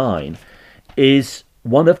 2:9, is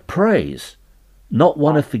one of praise, not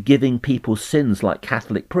one of forgiving people's sins like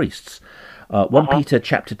Catholic priests. 1 Peter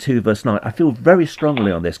chapter 2 verse 9. I feel very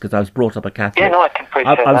strongly on this because I was brought up a Catholic. Yeah, no, I can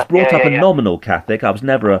appreciate that. I was brought up a nominal Catholic. I was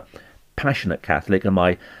never a passionate Catholic, and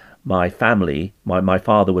my family, my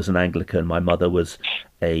father was an Anglican, my mother was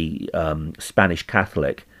a Spanish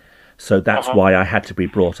Catholic, so that's why I had to be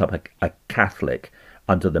brought up a Catholic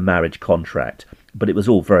under the marriage contract. But it was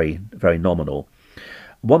all very, very nominal.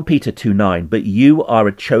 1 Peter 2:9. But you are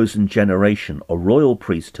a chosen generation, a royal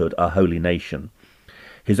priesthood, a holy nation,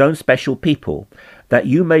 his own special people, that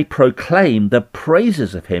you may proclaim the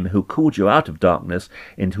praises of him who called you out of darkness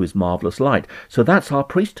into his marvellous light. So that's our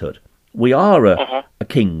priesthood. We are a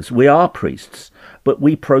kings, we are priests, but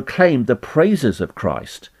we proclaim the praises of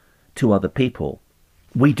Christ to other people.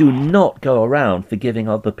 We do not go around forgiving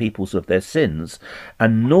other peoples of their sins,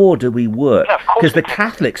 and nor do we work, because the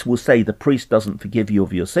Catholics will say the priest doesn't forgive you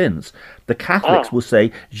of your sins. The Catholics will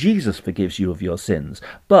say Jesus forgives you of your sins.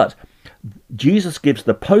 But Jesus gives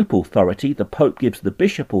the Pope authority, the Pope gives the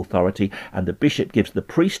bishop authority, and the bishop gives the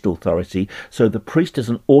priest authority. So the priest is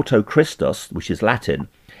an autochristos, which is Latin.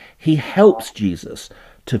 He helps Jesus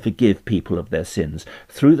to forgive people of their sins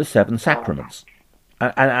through the 7 sacraments.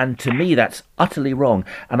 And to me, that's utterly wrong.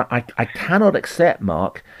 And I cannot accept,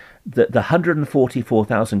 Mark, that the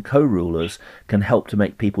 144,000 co-rulers can help to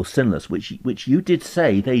make people sinless, which you did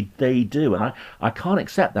say they do. And I can't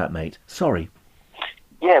accept that, mate. Sorry.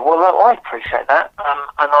 Yeah, well, I appreciate that.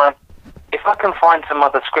 If I can find some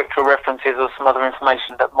other scriptural references or some other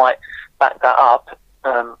information that might back that up,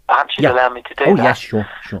 perhaps you'd allow me to do that. Oh, yes, sure.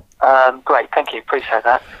 Great, thank you, appreciate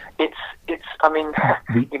that. I mean,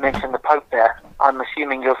 you mentioned the Pope there. I'm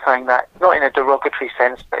assuming you're saying that, not in a derogatory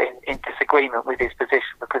sense, but in disagreement with his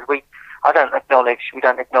position, because we don't acknowledge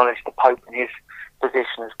the Pope and his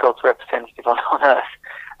position as God's representative on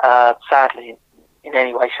earth, sadly, in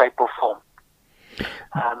any way, shape or form.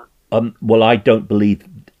 Well, I don't believe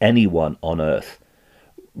anyone on earth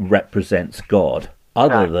represents God,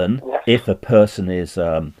 other than if a person is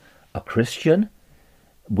a Christian.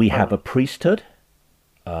 We have a priesthood.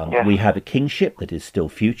 We have a kingship that is still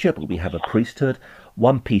future, but we have a priesthood.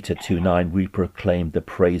 1 Peter 2:9, we proclaim the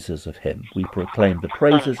praises of him. We proclaim the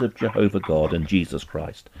praises of Jehovah God and Jesus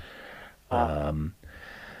Christ.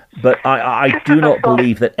 But I do not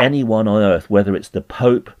believe that anyone on earth, whether it's the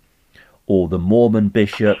Pope or the Mormon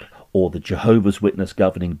bishop or the Jehovah's Witness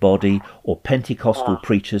governing body or Pentecostal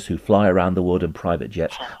preachers who fly around the world in private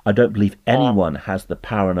jets, I don't believe anyone has the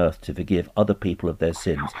power on earth to forgive other people of their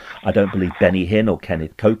sins. I don't believe Benny Hinn or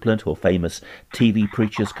Kenneth Copeland or famous TV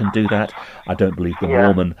preachers can do that. I don't believe the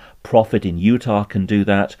Mormon prophet in Utah can do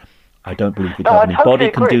that. I don't believe the governing body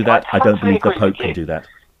can do that. I don't believe the Pope can do that.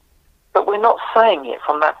 But we're not saying it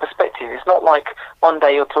from that perspective. It's not like one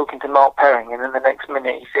day you're talking to Mark Perring and then the next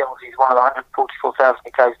minute he feels he's one of the 144,000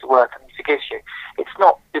 he goes to work and he forgives you. It's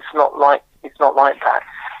not like that.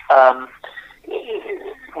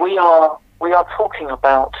 We are talking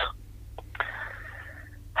about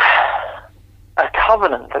a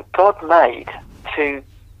covenant that God made to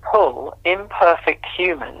pull imperfect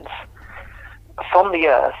humans from the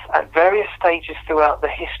earth at various stages throughout the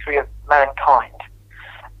history of mankind.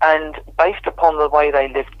 And based upon the way they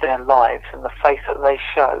lived their lives and the faith that they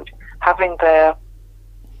showed, having their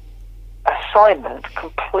assignment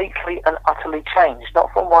completely and utterly changed,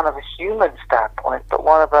 not from one of a human standpoint, but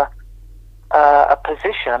one of a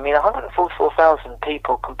position. I mean, 144,000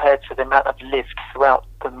 people compared to the amount of lived throughout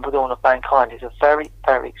the dawn of mankind is a very,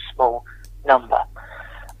 very small number.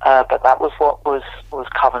 But that was what was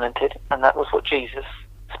covenanted, and that was what Jesus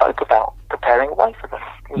spoke about, preparing a way for them.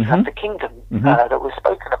 We have the kingdom that was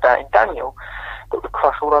spoken about in Daniel that would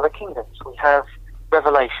crush all other kingdoms. We have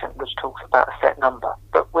Revelation, which talks about a set number.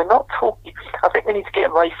 But we're not talking... I think we need to get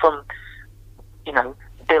away from,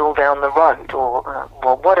 Bill down the road or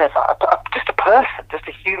whatever. Just a person, just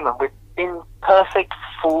a human with imperfect,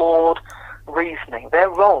 flawed reasoning. Their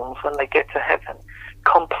roles when they get to heaven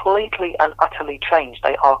completely and utterly change.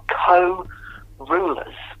 They are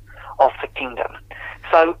co-rulers of the kingdom.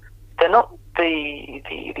 So they're not the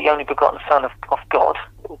only begotten Son of God,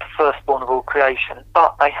 the firstborn of all creation,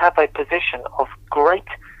 but they have a position of great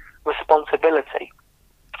responsibility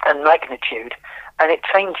and magnitude, and it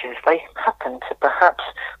changes. They happen to perhaps,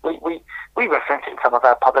 we reference it in some of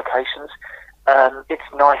our publications, it's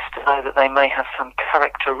nice to know that they may have some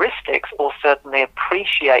characteristics or certainly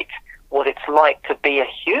appreciate what it's like to be a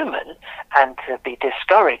human and to be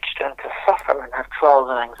discouraged and to suffer and have trials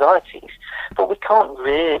and anxieties. But we can't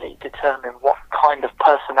really determine what kind of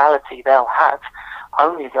personality they'll have,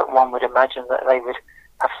 only that one would imagine that they would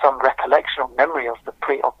have some recollection or memory of the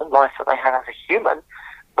life that they had as a human,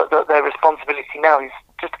 but that their responsibility now is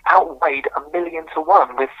just outweighed 1,000,000 to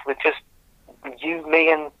 1 with just you,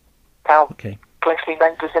 me, and our fleshly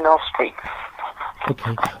neighbours in our street.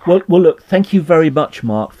 Okay. Well, look, thank you very much,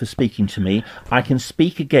 Mark, for speaking to me. I can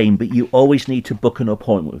speak again, but you always need to book an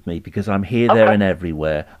appointment with me because I'm here, there and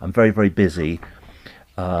everywhere. I'm very, very busy.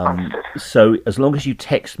 So as long as you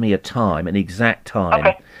text me a time, an exact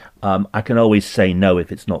time, I can always say no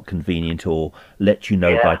if it's not convenient or let you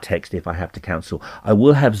know by text if I have to cancel. I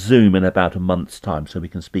will have Zoom in about a month's time, so we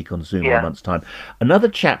can speak on Zoom in a month's time. Another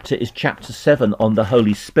chapter is chapter 7 on the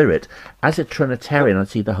Holy Spirit. As a Trinitarian, I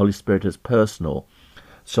see the Holy Spirit as personal.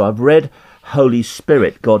 So I've read Holy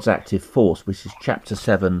Spirit, God's Active Force, which is chapter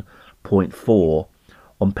 7.4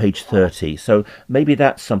 on page 30. So maybe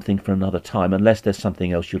that's something for another time, unless there's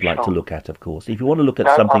something else you'd like to look at, of course. If you want to look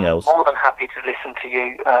at something else... I'm more than happy to listen to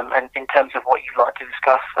you, and in terms of what you'd like to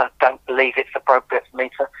discuss, I don't believe it's appropriate for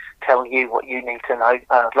me to tell you what you need to know.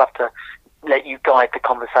 I'd love to let you guide the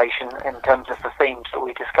conversation in terms of the themes that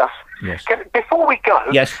we discuss. Yes. Before we go,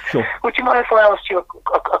 yes, sure. Would you mind if I asked you a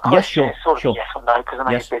question? Yes, sure. Sort of sure. yes or no, because I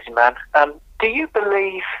know you're a busy man. Do you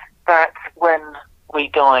believe that when we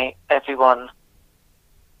die, everyone...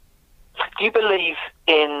 Do you believe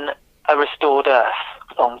in a restored earth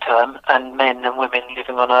long term and men and women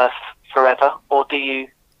living on earth forever? Or do you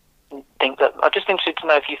think that... I'm just interested to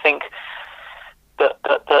know if you think that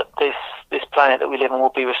this planet that we live on will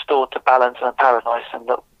be restored to balance and a paradise, and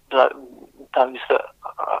that those that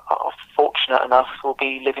are fortunate enough will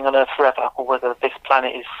be living on earth forever, or whether this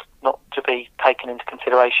planet is not to be taken into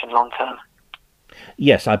consideration long term.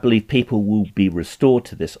 Yes, I believe people will be restored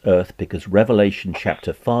to this earth because Revelation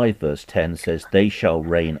chapter 5 verse 10 says they shall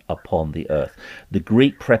reign upon the earth. The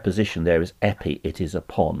Greek preposition there is epi, it is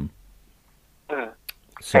upon.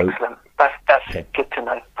 So, excellent. That's good to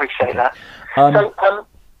know. Appreciate that. So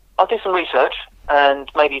I'll do some research and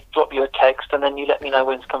maybe drop you a text, and then you let me know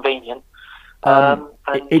when it's convenient.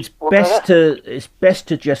 It's best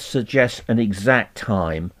to just suggest an exact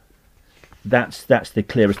time. That's the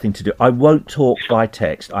clearest thing to do. I won't talk by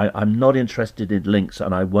text. I'm not interested in links,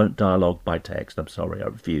 and I won't dialogue by text. I'm sorry, I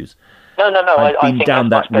refuse. No. I've been think down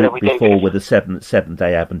that route before with a this.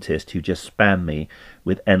 Seventh-day Adventist who just spam me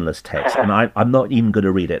with endless text, and I'm not even going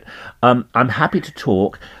to read it. I'm happy to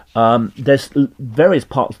talk. There's various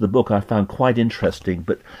parts of the book I found quite interesting,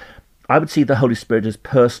 but I would see the Holy Spirit as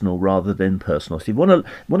personal rather than impersonal. So if you want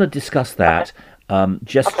to discuss that,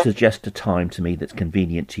 just suggest a time to me that's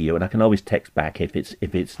convenient to you, and I can always text back if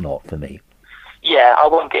it's not for me. Yeah, I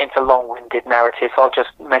won't get into long-winded narratives. I'll just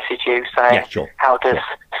message you saying, how does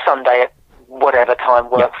Sunday at whatever time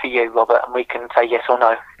work for you, Robert, and we can say yes or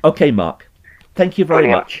no. Okay, Mark. Thank you very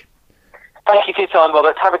much. Thank you for your time,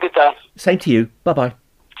 Robert. Have a good day. Same to you. Bye-bye.